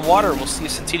 blood's in the water. We'll see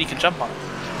if Santini can jump on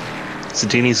it.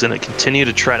 Santini's going to continue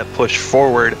to try to push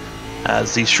forward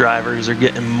as these drivers are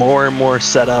getting more and more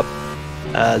set up.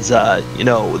 As, you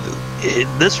know,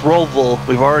 this Roval,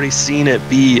 we've already seen it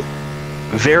be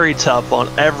very tough on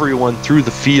everyone through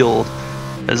the field,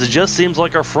 as it just seems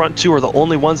like our front two are the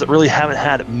only ones that really haven't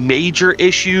had major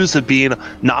issues of being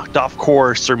knocked off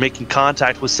course or making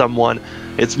contact with someone.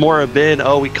 It's more been,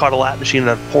 we caught a lap machine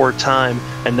at a poor time,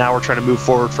 and now we're trying to move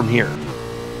forward from here.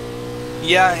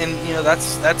 Yeah, and you know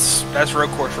that's road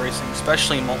course racing,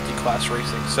 especially multi-class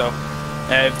racing. So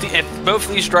If both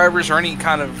of these drivers are any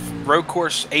kind of road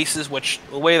course aces, which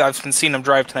the way that I've been seeing them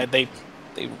drive tonight, they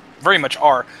very much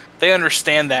are. They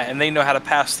understand that, and they know how to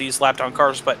pass these lap-down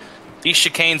cars. But these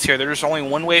chicanes here, there's only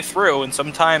one way through, and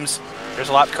sometimes there's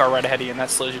a lap car right ahead of you, and that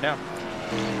slows you down.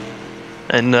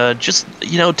 And just,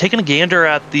 taking a gander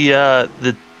at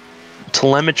the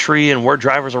telemetry and where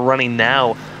drivers are running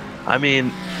now, I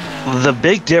mean, the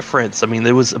big difference,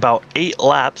 there was about 8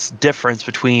 laps difference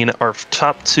between our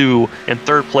top 2 and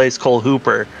third place Cole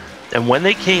Hooper. And when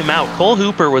they came out, Cole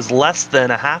Hooper was less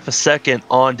than a half a second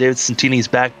on David Santini's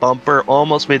back bumper,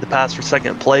 almost made the pass for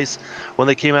second place when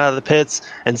they came out of the pits.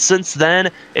 And since then,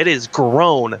 it has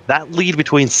grown. That lead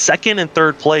between second and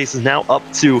third place is now up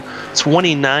to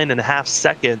 29 and a half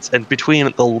seconds. And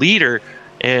between the leader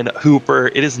and Hooper,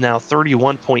 it is now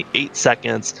 31.8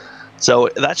 seconds. So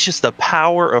that's just the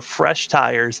power of fresh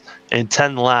tires in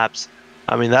 10 laps.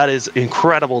 That is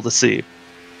incredible to see.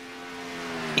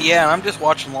 Yeah, and I'm just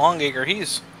watching Longacre.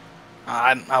 He's,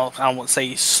 I don't want to say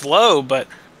he's slow, but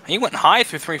he went high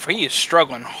through 3-4. He is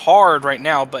struggling hard right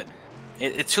now, but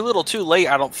it's too little too late,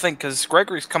 I don't think, because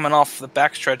Gregory's coming off the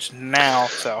backstretch now.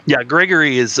 So yeah,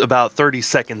 Gregory is about 30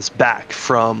 seconds back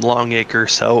from Longacre.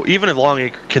 So even if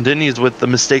Longacre continues with the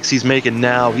mistakes he's making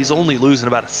now, he's only losing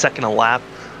about a second a lap,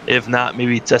 if not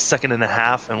maybe it's a second and a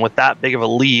half. And with that big of a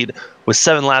lead, with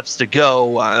 7 laps to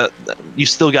go, you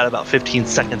still got about 15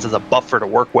 seconds as a buffer to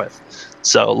work with.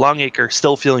 So Longacre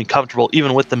still feeling comfortable,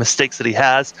 even with the mistakes that he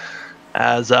has.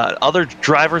 As other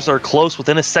drivers are close,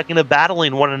 within a second of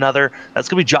battling one another. That's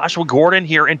going to be Joshua Gordon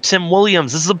here and Tim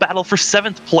Williams. This is a battle for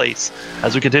 7th place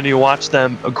as we continue to watch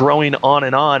them growing on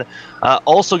and on.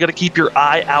 Also got to keep your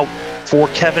eye out for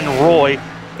Kevin Roy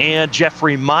and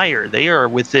Jeffrey Meyer. They are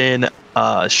within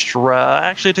actually,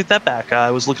 I take that back.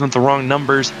 I was looking at the wrong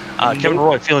numbers. Kevin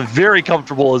Roy feeling very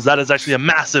comfortable, as that is actually a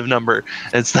massive number.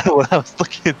 Instead of what I was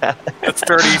looking at. It's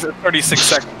 36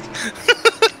 seconds.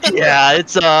 Yeah,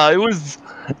 it's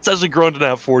actually grown to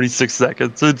now 46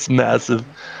 seconds. It's massive.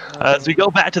 As we go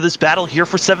back to this battle here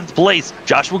for 7th place,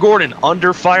 Joshua Gordon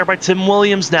under fire by Tim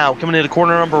Williams now, coming into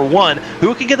corner number 1.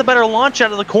 Who can get the better launch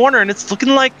out of the corner? And it's looking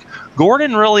like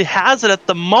Gordon really has it at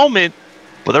the moment.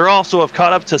 But they're also have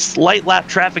caught up to slight lap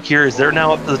traffic here, as they're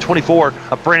now up to the 24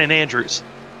 of Brandon Andrews.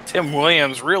 Tim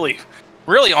Williams really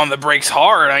on the brakes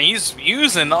hard. He's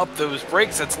using up those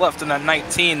brakes that's left in that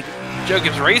 19 Joe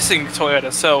Gibbs Racing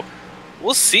Toyota. So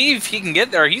we'll see if he can get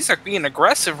there. He's being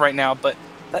aggressive right now, but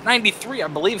that 93, I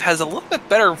believe, has a little bit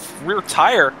better rear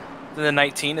tire than the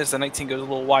 19, as the 19 goes a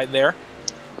little wide there.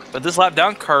 But this lap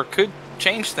down car could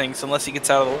change things unless he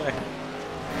gets out of the way.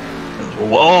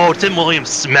 Whoa, Tim Williams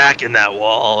smacking that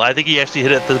wall. I think he actually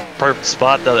hit it at the perfect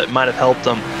spot, though, that might have helped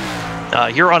him.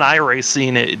 Here on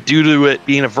iRacing, due to it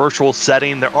being a virtual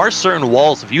setting, there are certain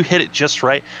walls. If you hit it just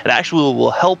right, it actually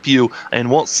will help you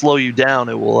and won't slow you down.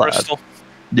 It will. Bristol.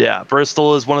 Yeah,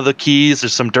 Bristol is one of the keys.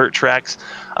 There's some dirt tracks.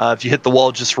 If you hit the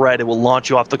wall just right, it will launch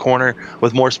you off the corner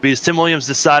with more speed. Tim Williams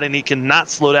deciding he cannot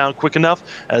slow down quick enough,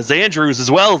 as Andrews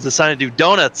as well is deciding to do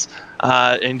donuts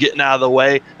and getting out of the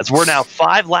way. As we're now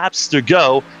 5 laps to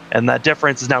go, and that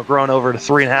difference is now grown over to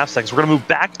 3.5 seconds. We're going to move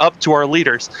back up to our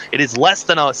leaders. It is less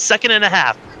than a second and a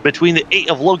half between the 8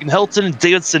 of Logan Hilton and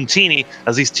David Santini,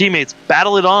 as these teammates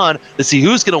battle it on to see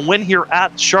who's going to win here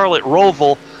at Charlotte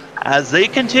Roval. As they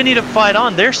continue to fight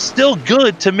on, they're still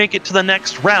good to make it to the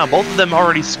next round. Both of them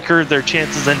already secured their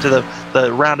chances into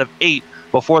the round of 8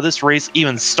 before this race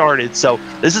even started. So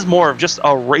this is more of just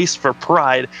a race for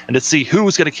pride and to see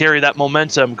who's going to carry that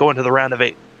momentum going to the round of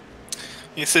 8.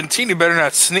 Yeah, Santini better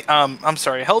not sneeze. I'm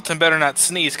sorry, Hilton better not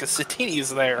sneeze, because Santini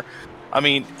is there.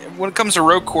 When it comes to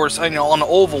road course, on the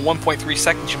oval, 1.3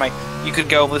 seconds, you could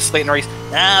go this late in the race.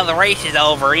 The race is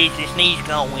over. He's just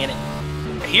gonna win it.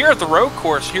 Here at the road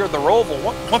course, here at the Roval,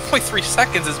 1.3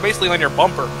 seconds is basically on your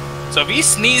bumper. So if he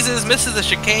sneezes, misses a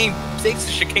chicane, takes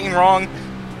the chicane wrong,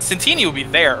 Santini will be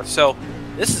there. So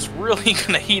this is really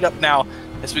going to heat up now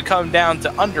as we come down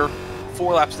to under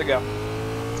 4 laps to go.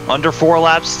 Under 4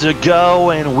 laps to go,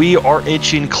 and we are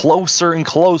inching closer and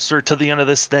closer to the end of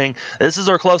this thing. This is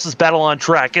our closest battle on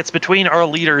track. It's between our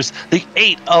leaders, the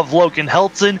 8 of Logan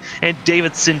Helton and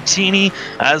David Santini.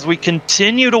 As we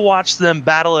continue to watch them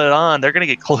battle it on, they're going to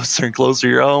get closer and closer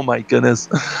here. Oh my goodness.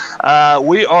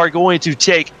 We are going to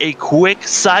take a quick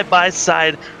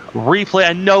side-by-side replay.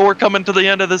 I know we're coming to the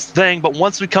end of this thing, but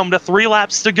once we come to 3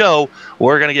 laps to go,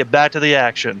 we're going to get back to the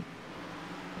action.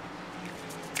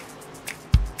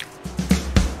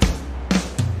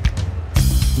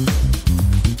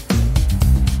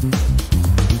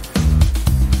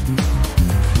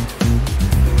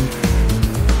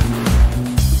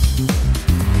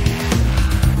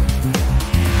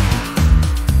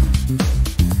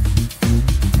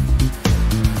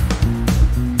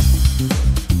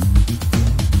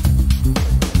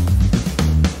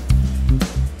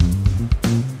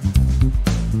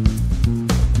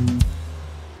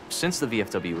 Since the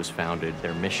VFW was founded,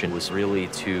 their mission was really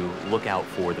to look out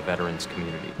for the veterans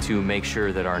community, to make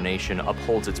sure that our nation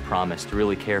upholds its promise to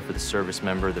really care for the service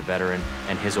member, the veteran,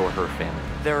 and his or her family.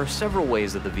 There are several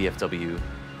ways that the VFW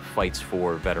fights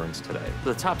for veterans today.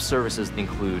 The top services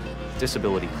include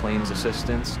disability claims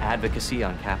assistance, advocacy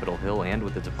on Capitol Hill and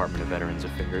with the Department of Veterans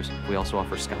Affairs. We also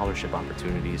offer scholarship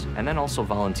opportunities, and then also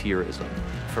volunteerism.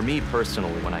 For me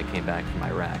personally, when I came back from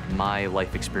Iraq, my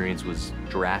life experience was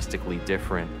drastically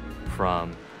different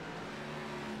from...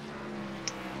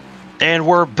 And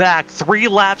we're back. 3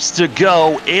 laps to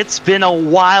go. It's been a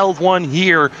wild one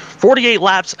here. 48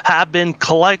 laps have been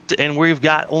collected, and we've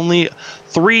got only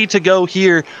 3 to go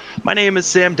here. My name is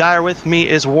Sam Dyer. With me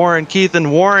is Warren Keith.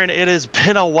 And Warren, it has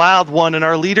been a wild one, and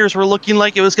our leaders were looking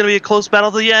like it was going to be a close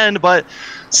battle to the end, but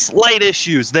slight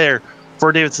issues there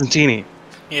for David Santini.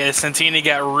 Yeah, Santini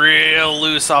got real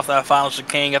loose off that final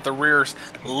chicane, got the rears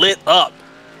lit up.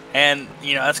 And,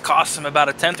 you know, that's cost him about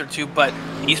a tenth or two, but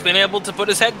he's been able to put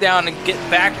his head down and get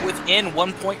back within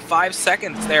 1.5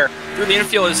 seconds there through the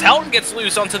infield. As Helton gets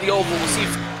loose onto the oval, we'll see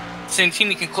if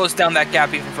Santini can close down that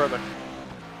gap even further.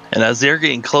 And as they're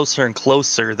getting closer and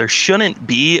closer, there shouldn't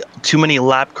be too many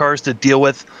lap cars to deal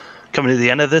with coming to the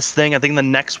end of this thing. I think the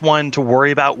next one to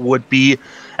worry about would be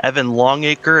Evan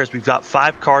Longacre, as we've got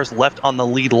 5 cars left on the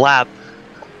lead lap.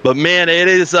 But man,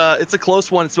 it's a close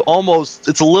one. It's a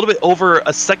little bit over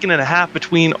a second and a half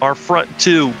between our front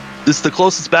 2. This is the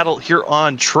closest battle here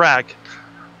on track.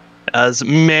 As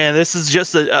man, this is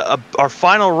just our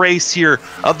final race here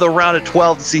of the round of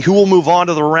 12 to see who will move on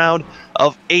to the round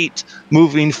of 8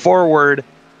 moving forward.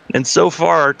 And so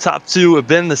far, our top 2 have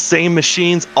been the same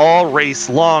machines all race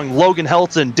long. Logan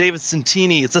Helton, David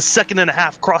Santini. It's a second and a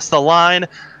half across the line.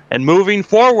 And moving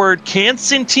forward, can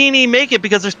Santini make it?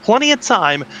 Because there's plenty of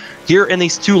time here in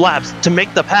these 2 laps to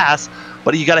make the pass,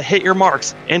 but you got to hit your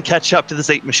marks and catch up to this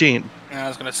 8 machine. I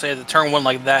was going to say, the turn 1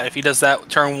 like that, if he does that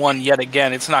turn 1 yet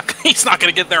again, he's not going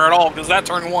to get there at all, because that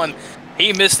turn 1,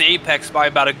 he missed the apex by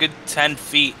about a good 10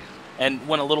 feet and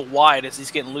went a little wide as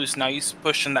he's getting loose. Now he's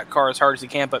pushing that car as hard as he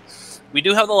can, but we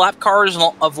do have the lap cars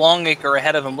of Longacre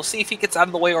ahead of him. We'll see if he gets out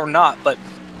of the way or not, but,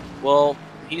 well,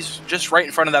 he's just right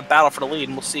in front of that battle for the lead,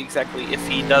 and we'll see exactly if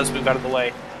he does move out of the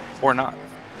way or not.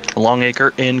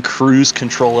 Longacre in cruise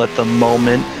control at the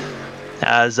moment.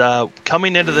 As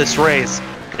coming into this race,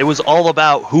 it was all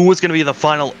about who was going to be the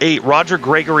final 8. Roger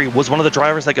Gregory was one of the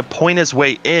drivers that could point his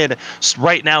way in.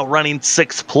 Right now running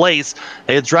 6th place.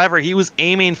 The driver he was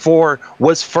aiming for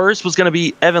was going to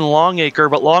be Evan Longacre,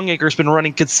 but Longacre's been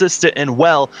running consistent and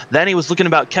well. Then he was looking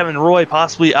about Kevin Roy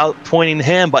possibly outpointing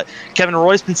him, but Kevin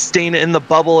Roy's been staying in the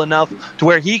bubble enough to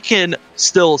where he can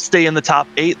still stay in the top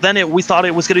 8. Then we thought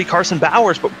it was going to be Carson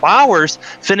Bowers, but Bowers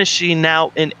finishing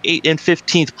now in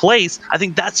 15th place. I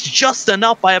think that's just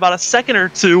enough by about a second or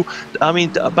two. I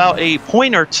mean, about a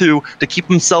point or two to keep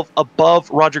himself above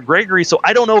Roger Gregory. So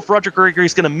I don't know if Roger Gregory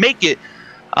is going to make it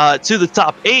to the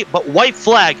top 8, but white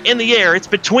flag in the air. It's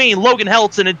between Logan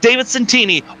Helton and David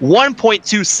Santini.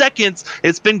 1.2 seconds.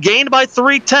 It's been gained by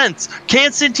 3/10.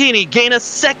 Can Santini gain a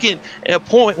second at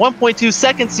 1.2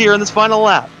 seconds here in this final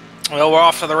lap? Well, we're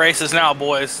off to the races now,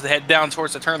 boys. They head down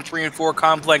towards the turn 3 and 4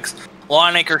 complex.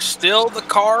 Longacre still the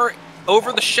car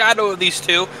over the shadow of these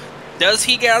 2. Does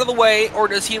he get out of the way, or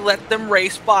does he let them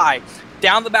race by?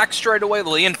 Down the back straightaway,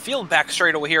 the infield back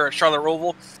straightaway here at Charlotte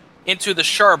Roval, into the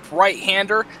sharp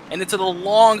right-hander, and into the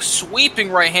long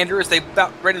sweeping right-hander as they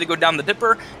about ready to go down the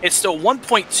dipper. It's still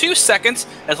 1.2 seconds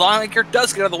as Longacre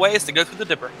does get out of the way as they go through the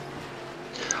dipper.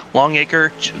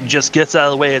 Longacre just gets out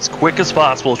of the way as quick as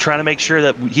possible, trying to make sure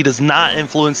that he does not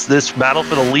influence this battle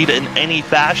for the lead in any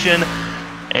fashion,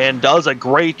 and does a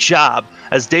great job.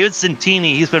 As David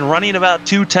Santini, he's been running about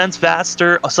 2/10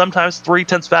 faster, sometimes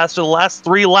 3/10 faster the last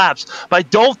 3 laps, but I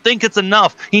don't think it's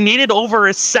enough. He needed over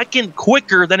a second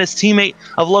quicker than his teammate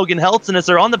of Logan Helton as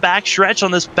they're on the back stretch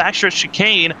on this backstretch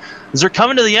chicane. As they're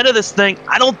coming to the end of this thing,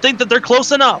 I don't think that they're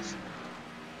close enough.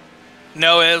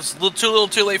 No, it was a little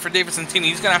too late for David Santini.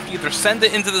 He's going to have to either send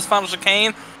it into this final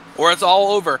chicane or it's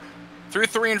all over. Through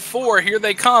 3 and 4, here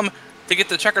they come to get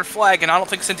the checkered flag, and I don't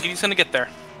think Santini's going to get there.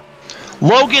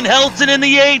 Logan Helton in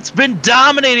the 8's been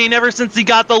dominating ever since he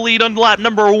got the lead on lap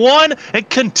number 1 and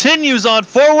continues on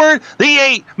forward. The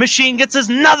 8 machine gets his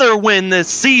another win this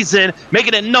season,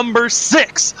 making it number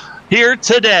 6 here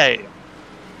today.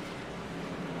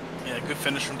 Yeah, good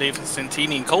finish from David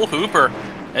Santini. And Cole Hooper,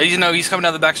 as you know, he's coming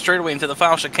down the back straightaway into the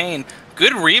final chicane.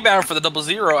 Good rebound for the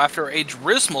 0-0 after a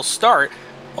dismal start.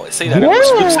 Oh, I say that every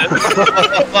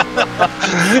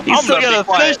You still got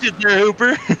to finish it there,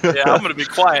 Hooper. Yeah, I'm going to be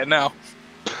quiet now.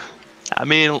 I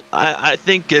mean, I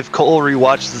think if Cole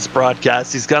rewatches this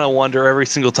broadcast, he's going to wonder every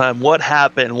single time, what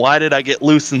happened? Why did I get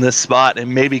loose in this spot?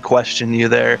 And maybe question you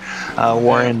there,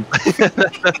 Warren. He's going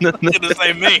to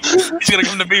say me. He's going to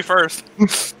come to me first.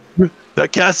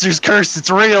 That caster's curse,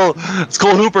 it's real. It's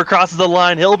Cole Hooper crosses the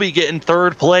line. He'll be getting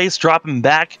third place, dropping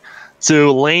back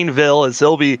to Laneville as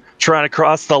he'll be trying to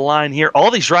cross the line here. All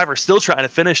these drivers still trying to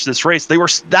finish this race. They were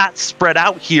that spread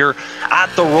out here at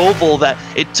the Roval that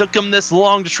it took them this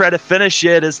long to try to finish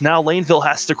it, as now Laneville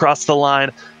has to cross the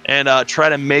line and try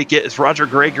to make it, as Roger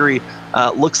Gregory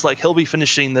looks like he'll be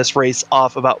finishing this race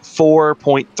off about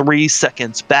 4.3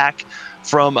 seconds back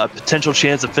from a potential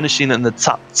chance of finishing in the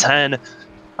top 10.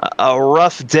 A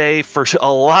rough day for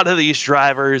a lot of these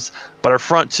drivers, but our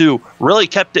front two really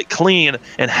kept it clean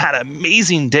and had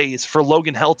amazing days for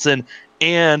Logan Helton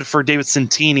and for David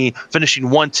Santini, finishing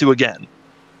 1-2 again.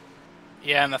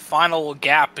 Yeah, and the final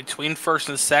gap between first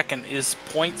and second is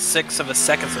 0.6 of a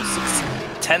second, so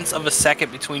 0.6 of a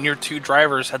second between your two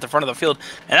drivers at the front of the field.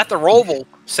 And at the Roval,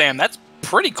 Sam, that's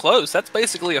pretty close. That's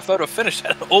basically a photo finish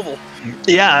at Oval.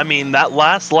 Yeah, I mean, that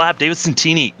last lap, David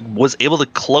Santini was able to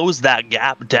close that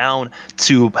gap down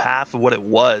to half of what it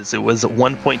was. It was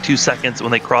 1.2 seconds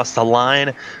when they crossed the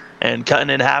line, and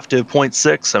cutting it in half to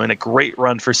 0.6. I mean, a great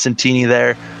run for Santini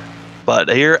there. But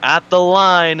here at the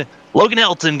line, Logan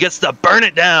Helton gets to burn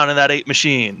it down in that 8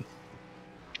 machine.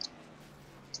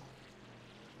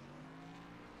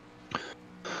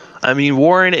 I mean,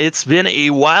 Warren, it's been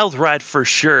a wild ride for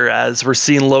sure as we're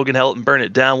seeing Logan Helton burn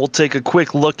it down. We'll take a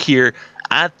quick look here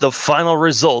at the final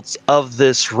results of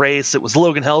this race. It was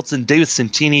Logan Helton, David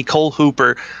Santini, Cole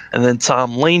Hooper, and then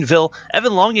Tom Laneville.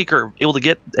 Evan Longacre able to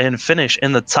get and finish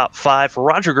in the top 5.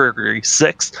 Roger Gregory,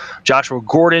 6th. Joshua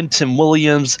Gordon, Tim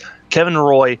Williams, Kevin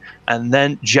Roy, and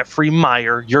then Jeffrey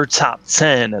Meyer, your top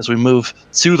 10. As we move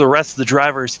to the rest of the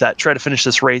drivers that try to finish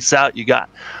this race out, you got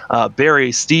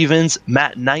Barry Stevens,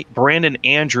 Matt Knight, Brandon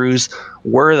Andrews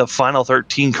were the final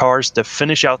 13 cars to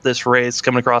finish out this race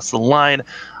coming across the line.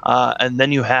 And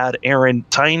then you had Aaron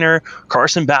Tyner,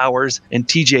 Carson Bowers, and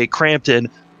TJ Crampton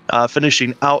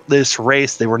finishing out this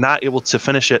race. They were not able to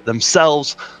finish it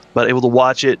themselves, but able to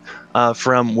watch it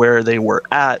from where they were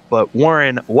at. But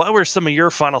Warren, what were some of your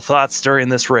final thoughts during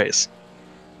this race?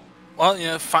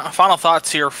 Well, final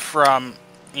thoughts here from,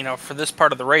 for this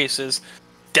part of the race is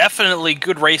definitely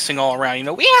good racing all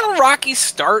around. We had a rocky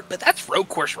start, but that's road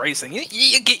course racing.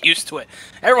 You get used to it.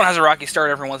 Everyone has a rocky start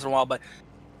every once in a while, but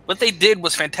what they did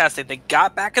was fantastic. They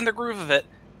got back in the groove of it,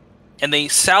 and they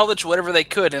salvaged whatever they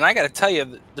could. And I got to tell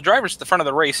you, the drivers at the front of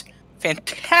the race,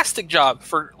 fantastic job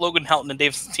for Logan Helton and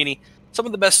Dave Santini. Some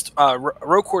of the best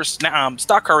road course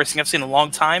stock car racing I've seen in a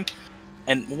long time,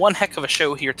 and one heck of a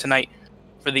show here tonight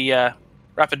for the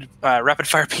Rapid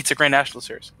Fire Pizza Grand National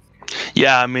Series.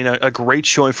 Yeah, I mean, a great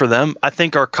showing for them. I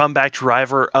think our comeback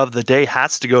driver of the day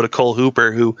has to go to Cole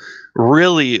Hooper, who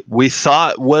really we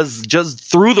thought was just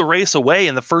threw the race away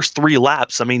in the first 3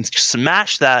 laps. I mean,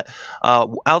 smashed that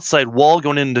outside wall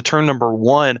going into turn number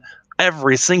 1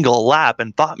 every single lap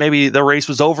and thought maybe the race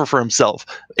was over for himself.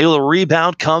 Able to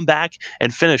rebound, come back,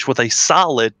 and finish with a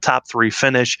solid top 3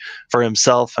 finish for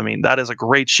himself. I mean, that is a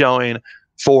great showing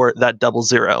for that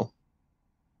 00.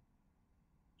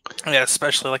 Yeah,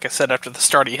 especially, like I said, after the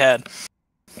start he had.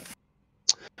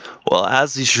 Well,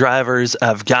 as these drivers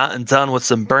have gotten done with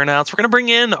some burnouts, we're going to bring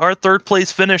in our 3rd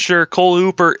place finisher, Cole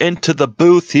Hooper, into the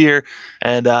booth here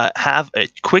and have a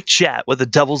quick chat with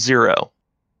the 00.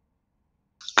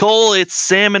 Cole, it's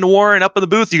Sam and Warren up in the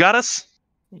booth. You got us?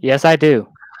 Yes, I do.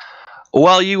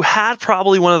 Well, you had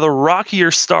probably one of the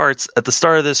rockier starts at the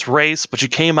start of this race, but you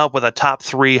came up with a top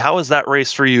 3. How was that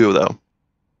race for you, though?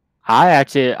 I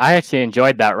actually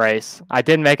enjoyed that race. I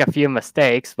did make a few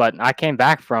mistakes, but I came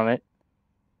back from it.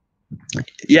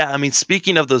 Yeah, I mean,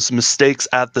 speaking of those mistakes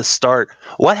at the start,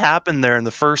 what happened there in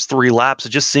the first 3 laps? It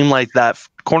just seemed like that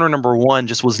corner number 1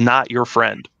 just was not your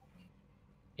friend.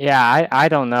 Yeah, I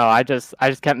don't know. I just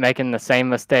kept making the same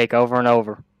mistake over and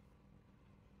over.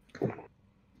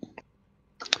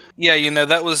 Yeah,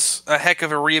 that was a heck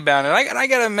of a rebound. And I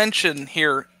got to mention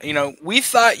here, we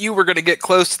thought you were going to get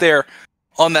close there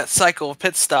on that cycle of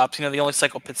pit stops, the only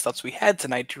cycle of pit stops we had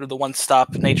tonight due to the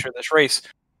one-stop nature of this race.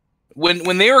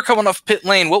 When they were coming off pit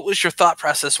lane, what was your thought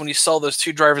process when you saw those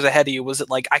 2 drivers ahead of you? Was it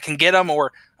like, I can get them,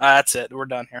 or that's it, we're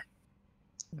done here?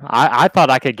 I thought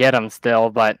I could get them still,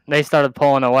 but they started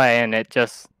pulling away, and they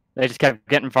just kept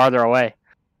getting farther away.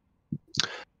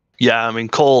 Yeah, I mean,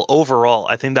 Cole, overall,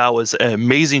 I think that was an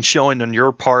amazing showing on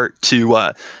your part to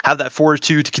have that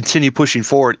fortitude to continue pushing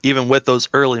forward, even with those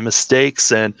early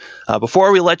mistakes. And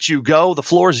before we let you go, the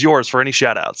floor is yours for any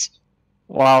shout-outs.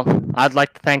 Well, I'd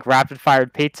like to thank Rapid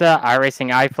Fired Pizza,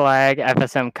 iRacing iFlag,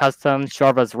 FSM Customs,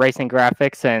 Shorva's Racing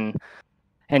Graphics,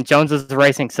 and Jones's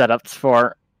Racing Setups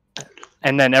for,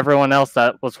 and then everyone else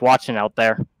that was watching out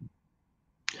there.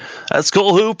 That's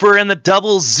Cole Hooper and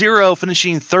the 00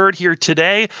 finishing third here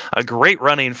today. A great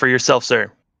running for yourself, sir.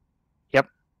 Yep.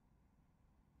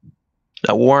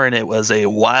 Now, Warren, it was a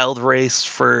wild race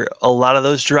for a lot of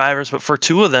those drivers, but for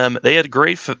two of them, they had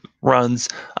great runs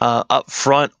up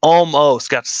front. Almost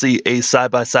got to see a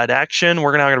side-by-side action.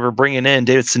 We're now going to be bringing in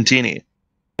David Santini.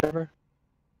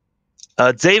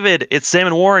 David, it's Sam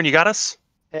and Warren. You got us?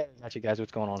 Hey, got you guys.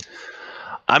 What's going on?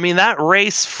 I mean, that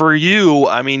race for you,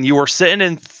 I mean, you were sitting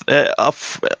in up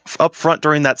front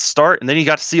during that start, and then you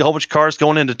got to see a whole bunch of cars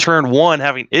going into turn one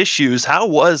having issues. How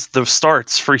was the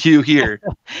starts for you here?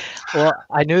 Well,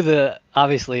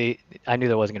 obviously I knew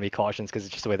there wasn't going to be cautions because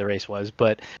it's just the way the race was,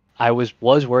 but I was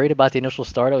worried about the initial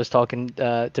start. I was talking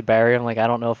to Barry. I'm like, I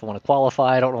don't know if I want to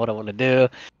qualify. I don't know what I want to do.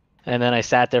 And then I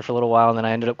sat there for a little while, and then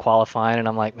I ended up qualifying, and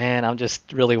I'm like, man, I'm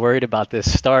just really worried about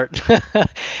this start.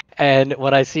 And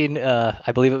when I seen,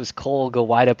 I believe it was Cole go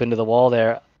wide up into the wall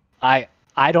there, I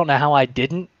don't know how I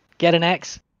didn't get an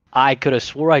X. I could have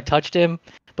swore I touched him,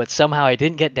 but somehow I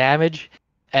didn't get damage.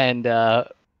 And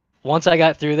once I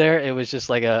got through there, it was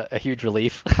just like a huge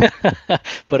relief.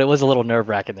 But it was a little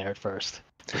nerve-wracking there at first.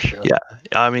 For sure. Yeah,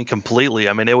 I mean, completely.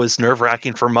 I mean, it was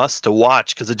nerve-wracking for us to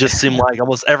watch because it just seemed like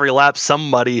almost every lap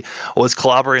somebody was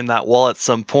clobbering that wall at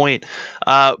some point.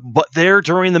 But there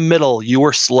during the middle, you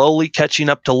were slowly catching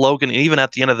up to Logan, and even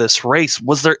at the end of this race,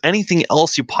 was there anything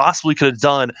else you possibly could have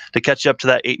done to catch up to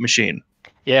that 8 machine?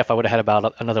 Yeah, if I would have had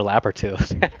about another lap or two.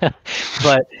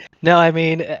 But no, I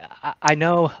mean,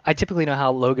 I typically know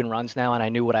how Logan runs now, and I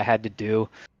knew what I had to do.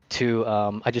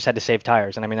 I just had to save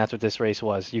tires, and I mean that's what this race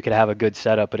was. You could have a good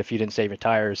setup, but if you didn't save your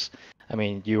tires, I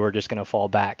mean you were just going to fall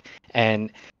back.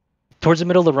 And towards the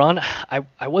middle of the run,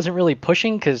 I wasn't really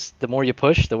pushing because the more you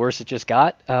push, the worse it just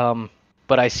got.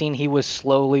 But I seen he was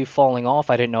slowly falling off.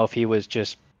 I didn't know if he was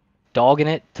just dogging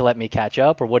it to let me catch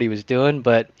up or what he was doing,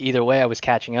 but either way, I was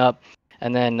catching up.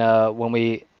 And then I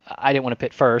didn't want to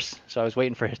pit first, so I was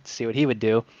waiting for him to see what he would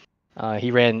do. He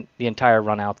ran the entire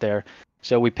run out there.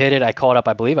 So we pitted. I caught up.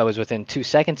 I believe I was within 2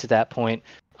 seconds at that point.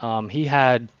 He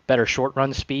had better short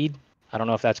run speed. I don't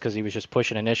know if that's because he was just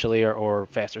pushing initially or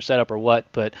faster setup or what,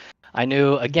 but I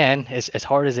knew, again, as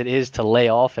hard as it is to lay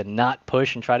off and not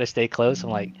push and try to stay close, I'm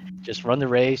like, just run the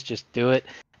race, just do it.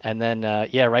 And then,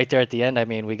 right there at the end, I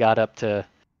mean, we got up to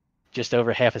just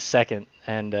over half a second.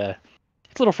 And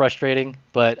it's a little frustrating,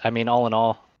 but I mean, all in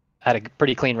all, had a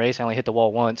pretty clean race. I only hit the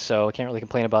wall once, so I can't really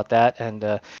complain about that. And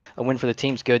a win for the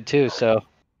team's good too. So,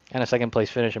 and a second place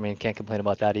finish. I mean, can't complain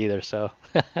about that either. So.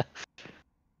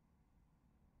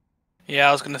 Yeah,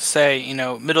 I was gonna say,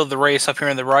 middle of the race up here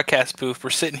in the broadcast booth, we're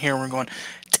sitting here and we're going,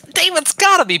 David's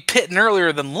got to be pitting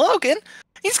earlier than Logan.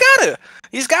 He's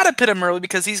got to pit him early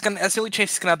because that's the only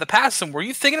chance he's gonna have to pass him. Were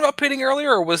you thinking about pitting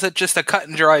earlier, or was it just a cut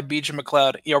and dry BJ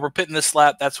McLeod? We're pitting this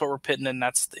lap. That's what we're pitting, and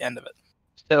that's the end of it.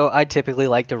 So I typically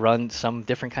like to run some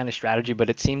different kind of strategy, but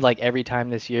it seemed like every time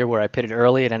this year where I pitted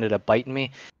early, it ended up biting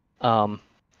me. And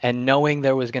knowing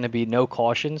there was going to be no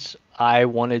cautions, I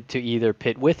wanted to either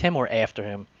pit with him or after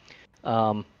him.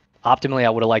 Optimally, I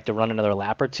would have liked to run another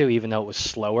lap or two, even though it was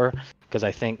slower, because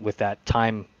I think with that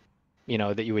time,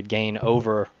 that you would gain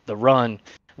over the run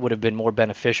would have been more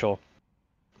beneficial.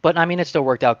 But I mean, it still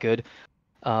worked out good.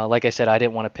 Like I said, I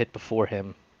didn't want to pit before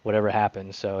him, whatever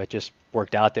happened. So it just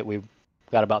worked out that we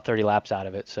got about 30 laps out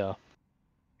of it. So,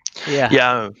 yeah.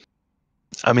 Yeah.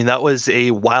 I mean, that was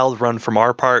a wild run from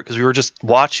our part because we were just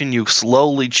watching you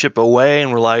slowly chip away,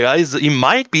 and we're like, he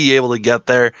might be able to get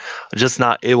there, just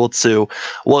not able to.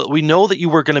 Well, we know that you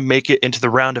were going to make it into the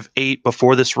round of 8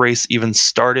 before this race even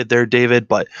started there, David,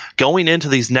 but going into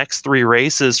these next 3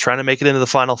 races, trying to make it into the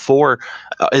final 4,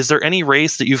 is there any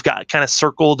race that you've got kind of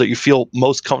circled that you feel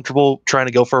most comfortable trying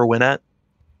to go for a win at?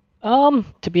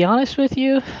 To be honest with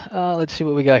you, let's see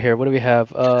what we got here. What do we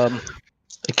have?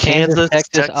 Kansas,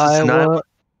 Texas, Iowa.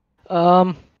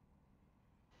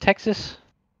 Texas,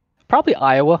 probably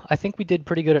Iowa. I think we did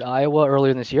pretty good at Iowa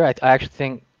earlier in this year.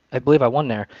 I believe I won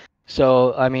there.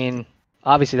 So, I mean,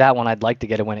 obviously that one I'd like to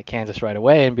get a win at Kansas right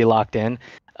away and be locked in.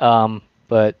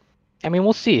 But I mean,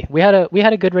 we'll see. We had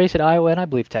a good race at Iowa and I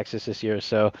believe Texas this year.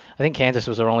 So I think Kansas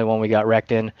was the only one we got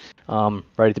wrecked in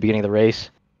right at the beginning of the race.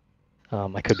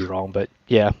 I could be wrong, but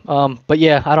yeah. But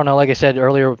yeah, I don't know. Like I said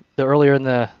earlier, the earlier in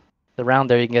the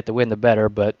round there you can get the win, the better.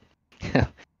 But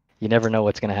you never know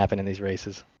what's going to happen in these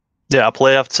races. Yeah,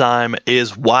 playoff time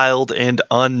is wild and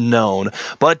unknown.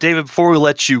 But David, before we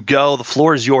let you go, the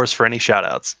floor is yours for any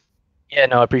shout-outs. Yeah,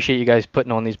 no, I appreciate you guys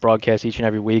putting on these broadcasts each and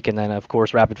every week, and then of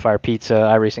course Rapid Fire Pizza,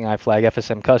 iRacing iFlag,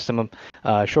 FSM Custom,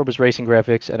 Shorbus Racing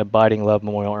Graphics, and Abiding Love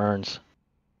Memorial Urns.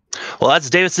 Well, that's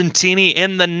David Santini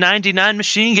in the 99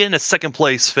 machine getting a second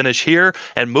place finish here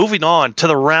and moving on to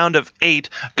the round of 8.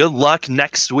 Good luck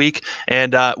next week,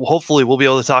 and hopefully we'll be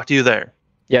able to talk to you there.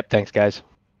 Yep, thanks guys.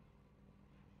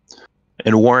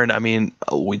 And Warren, I mean,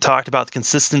 we talked about the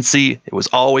consistency. It was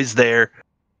always there.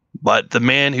 But the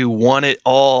man who won it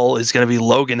all is going to be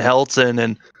Logan Helton.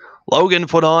 And Logan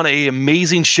put on an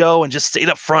amazing show and just stayed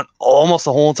up front almost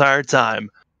the whole entire time.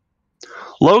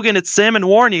 Logan, it's Sam and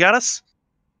Warren. You got us?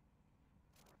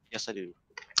 Yes, I do.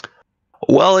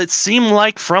 Well, it seemed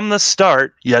like from the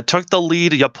start, you took the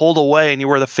lead, you pulled away, and you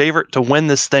were the favorite to win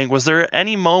this thing. Was there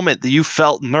any moment that you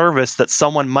felt nervous that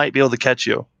someone might be able to catch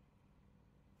you?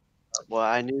 Well,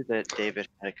 I knew that David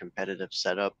had a competitive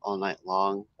setup all night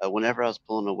long. Whenever I was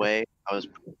pulling away, I was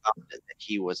pretty confident that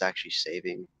he was actually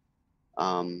saving.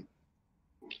 So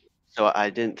I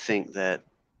didn't think that.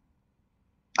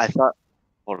 I thought,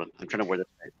 hold on, I'm trying to word this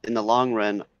right. In the long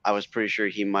run, I was pretty sure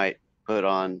he might put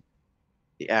on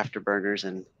the afterburners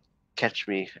and catch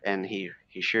me, and he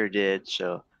sure did.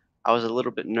 So I was a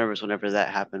little bit nervous whenever that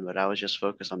happened, but I was just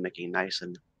focused on making nice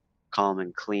and calm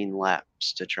and clean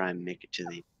laps to try and make it to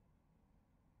the.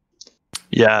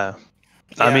 Yeah.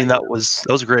 I mean, that was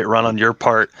a great run on your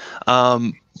part.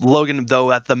 Logan, though,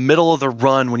 at the middle of the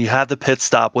run, when you had the pit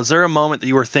stop, was there a moment that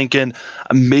you were thinking,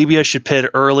 maybe I should pit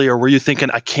early, or were you thinking,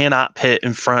 I cannot pit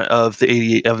in front of the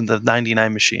 88 of the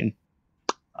 99 machine?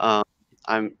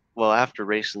 After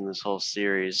racing this whole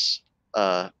series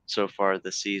so far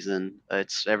this season,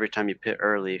 it's every time you pit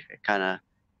early, it kind of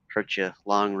hurts you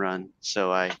long run.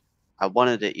 So I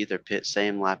wanted to either pit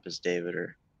same lap as David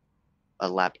or a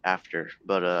lap after,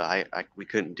 but we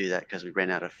couldn't do that because we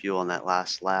ran out of fuel on that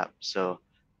last lap. So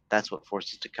that's what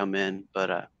forced us to come in.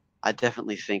 But I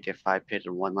definitely think if I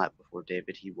pitted one lap before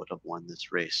David, he would have won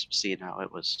this race, seeing how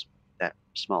it was that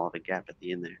small of a gap at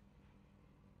the end there.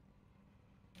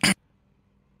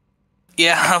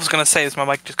 Yeah, I was gonna say, as my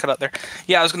mic just cut out there.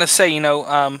 Yeah, I was gonna say,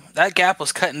 that gap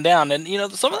was cutting down, and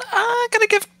some of I gotta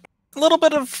give a little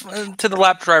bit of to the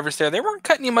lap drivers there. They weren't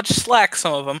cutting you much slack.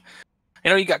 Some of them,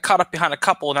 you got caught up behind a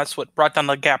couple, and that's what brought down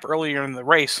the gap earlier in the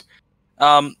race.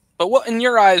 But what, in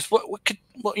your eyes, what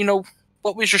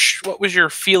was your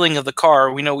feeling of the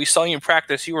car? We saw you in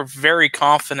practice. You were very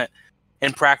confident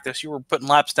in practice. You were putting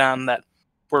laps down that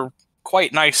were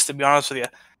quite nice, to be honest with you.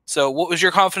 So, what was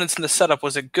your confidence in the setup?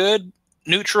 Was it good?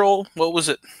 Neutral? What was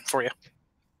it for you?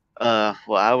 Well,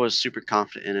 I was super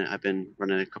confident in it. I've been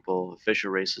running a couple official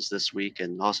races this week,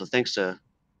 and also thanks to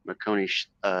Marconi's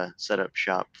setup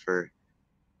shop for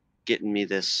getting me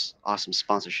this awesome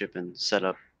sponsorship and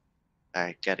setup.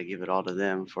 I got to give it all to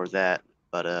them for that.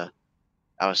 But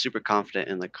I was super confident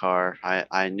in the car.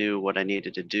 I knew what I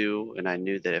needed to do, and I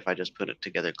knew that if I just put it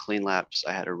together clean laps,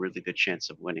 I had a really good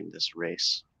chance of winning this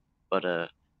race.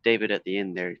 But David at the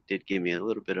end there did give me a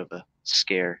little bit of a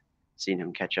scare, seeing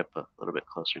him catch up a little bit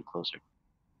closer and closer.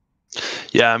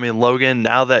 Yeah, I mean, Logan,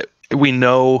 now that we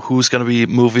know who's going to be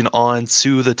moving on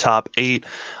to the top 8,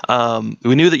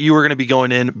 we knew that you were going to be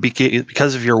going in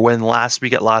because of your win last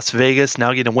week at Las Vegas.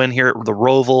 Now getting a win here at the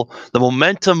Roval. The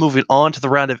momentum moving on to the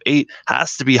round of 8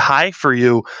 has to be high for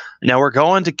you. Now we're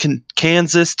going to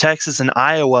Kansas, Texas, and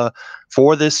Iowa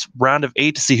for this round of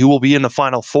 8 to see who will be in the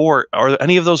final 4. Are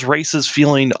any of those races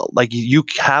feeling like you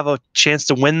have a chance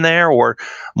to win there, or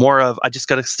more of, I just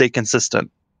got to stay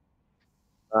consistent?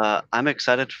 I'm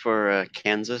excited for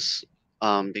Kansas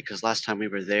because last time we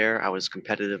were there, I was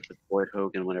competitive with Boyd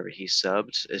Hogan whenever he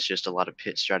subbed. It's just a lot of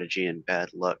pit strategy and bad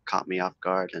luck caught me off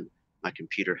guard, and my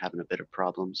computer having a bit of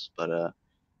problems. But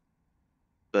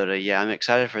yeah, I'm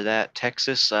excited for that.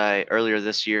 Texas, earlier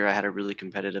this year, I had a really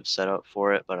competitive setup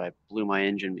for it, but I blew my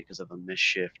engine because of a missed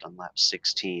shift on lap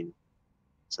 16.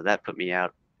 So that put me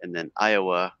out. And then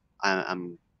Iowa,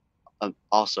 I'm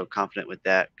also confident with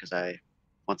that because I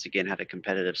once again had a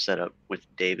competitive setup with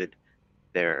David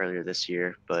there earlier this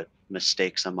year, but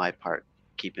mistakes on my part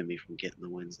keeping me from getting the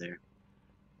wins there.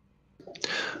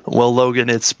 Well, Logan,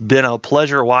 it's been a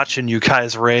pleasure watching you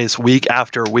guys race week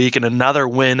after week, and another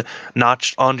win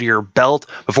notched onto your belt.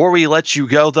 Before we let you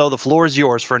go, though, the floor is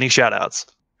yours for any shout-outs.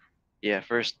 Yeah,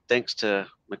 first, thanks to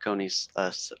Marconi's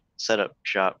setup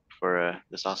shop for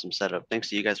this awesome setup. Thanks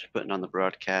to you guys for putting on the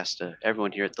broadcast.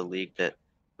 Everyone here at the league that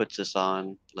puts this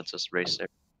on, lets us race every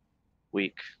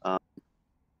week.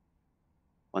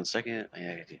 1 second.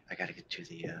 I gotta get to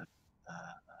the.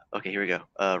 Okay, here we go.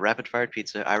 Rapid Fired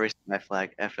Pizza, iRacing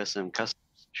iFlag, FSM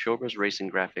Customs, Shorbus Racing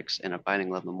Graphics, and Abiding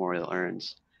Love Memorial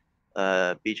Urns.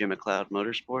 BJ McLeod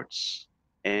Motorsports,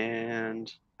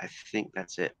 And I think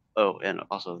that's it. Oh, and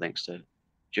also thanks to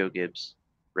Joe Gibbs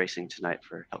Racing tonight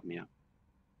for helping me out.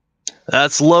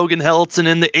 That's Logan Helton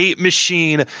in the 8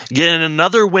 machine, getting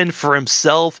another win for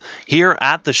himself here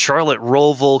at the Charlotte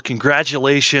Roval.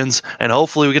 Congratulations, and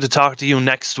hopefully we get to talk to you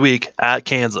next week at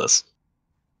Kansas.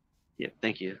 Yeah,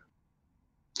 thank you.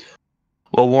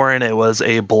 Well, Warren, it was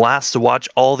a blast to watch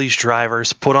all these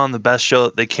drivers put on the best show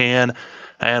that they can.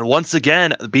 And once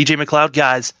again, the BJ McLeod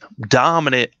guys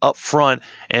dominant up front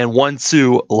and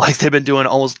 1-2 like they've been doing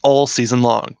almost all season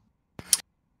long.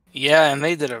 Yeah, and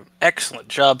they did an excellent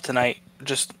job tonight,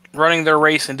 just running their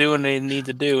race and doing what they need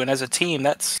to do. And as a team,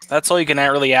 that's all you can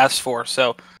really ask for.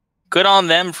 So good on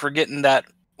them for getting that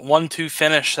 1-2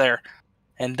 finish there.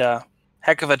 And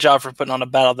heck of a job for putting on a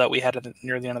battle that we had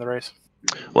near the end of the race.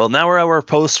 Well, now we're at our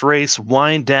post-race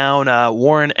wind down.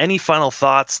 Warren, any final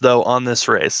thoughts, though, on this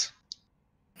race?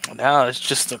 No, it's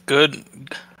just a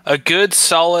good,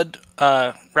 solid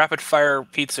rapid-fire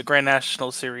pizza Grand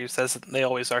National Series, as they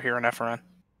always are here in FRN.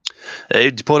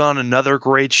 They put on another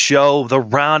great show. The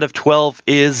round of 12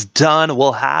 is done.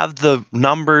 We'll have the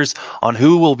numbers on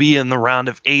who will be in the round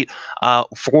of 8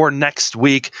 for next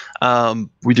week.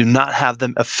 We do not have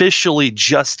them officially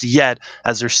just yet,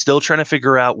 as they're still trying to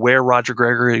figure out where Roger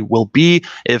Gregory will be.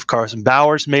 If Carson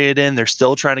Bowers made it in, they're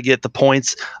still trying to get the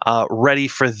points ready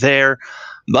for there.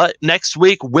 But next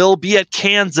week we'll be at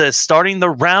Kansas, starting the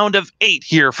round of 8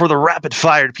 here for the Rapid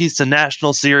Fire Pizza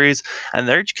National Series, and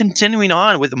they're continuing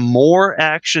on with more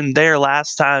action there.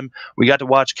 Last time we got to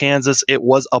watch Kansas, it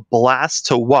was a blast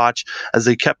to watch as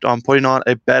they kept on putting on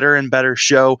a better and better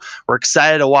show. We're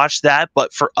excited to watch that,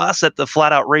 but for us at the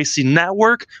Flatout Racing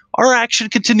Network, our action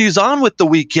continues on with the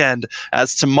weekend,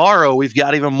 as tomorrow we've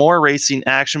got even more racing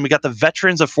action. We got the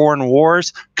Veterans of Foreign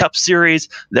Wars Cup Series.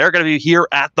 They're going to be here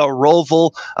at the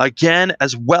Roval again,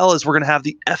 as well as we're going to have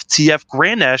the FTF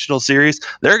Grand National Series.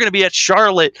 They're going to be at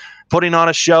Charlotte, putting on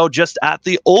a show just at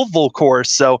the Oval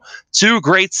course. So 2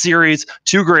 great series,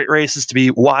 2 great races to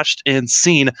be watched and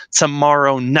seen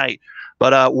tomorrow night.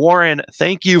 But Warren,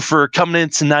 thank you for coming in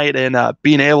tonight and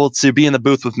being able to be in the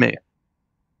booth with me.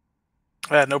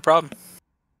 Yeah, no problem.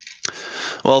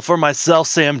 Well, for myself,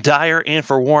 Sam Dyer, and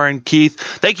for Warren Keith,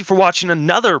 thank you for watching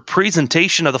another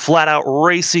presentation of the Flatout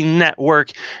Racing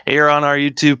Network here on our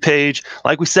YouTube page.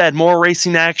 Like we said, more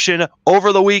racing action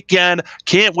over the weekend.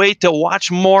 Can't wait to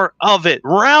watch more of it.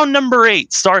 Round number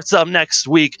 8 starts up next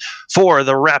week for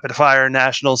the Rapid Fire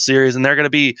National Series, and they're going to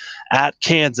be at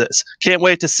Kansas. Can't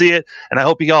wait to see it, and I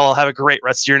hope you all have a great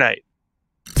rest of your night.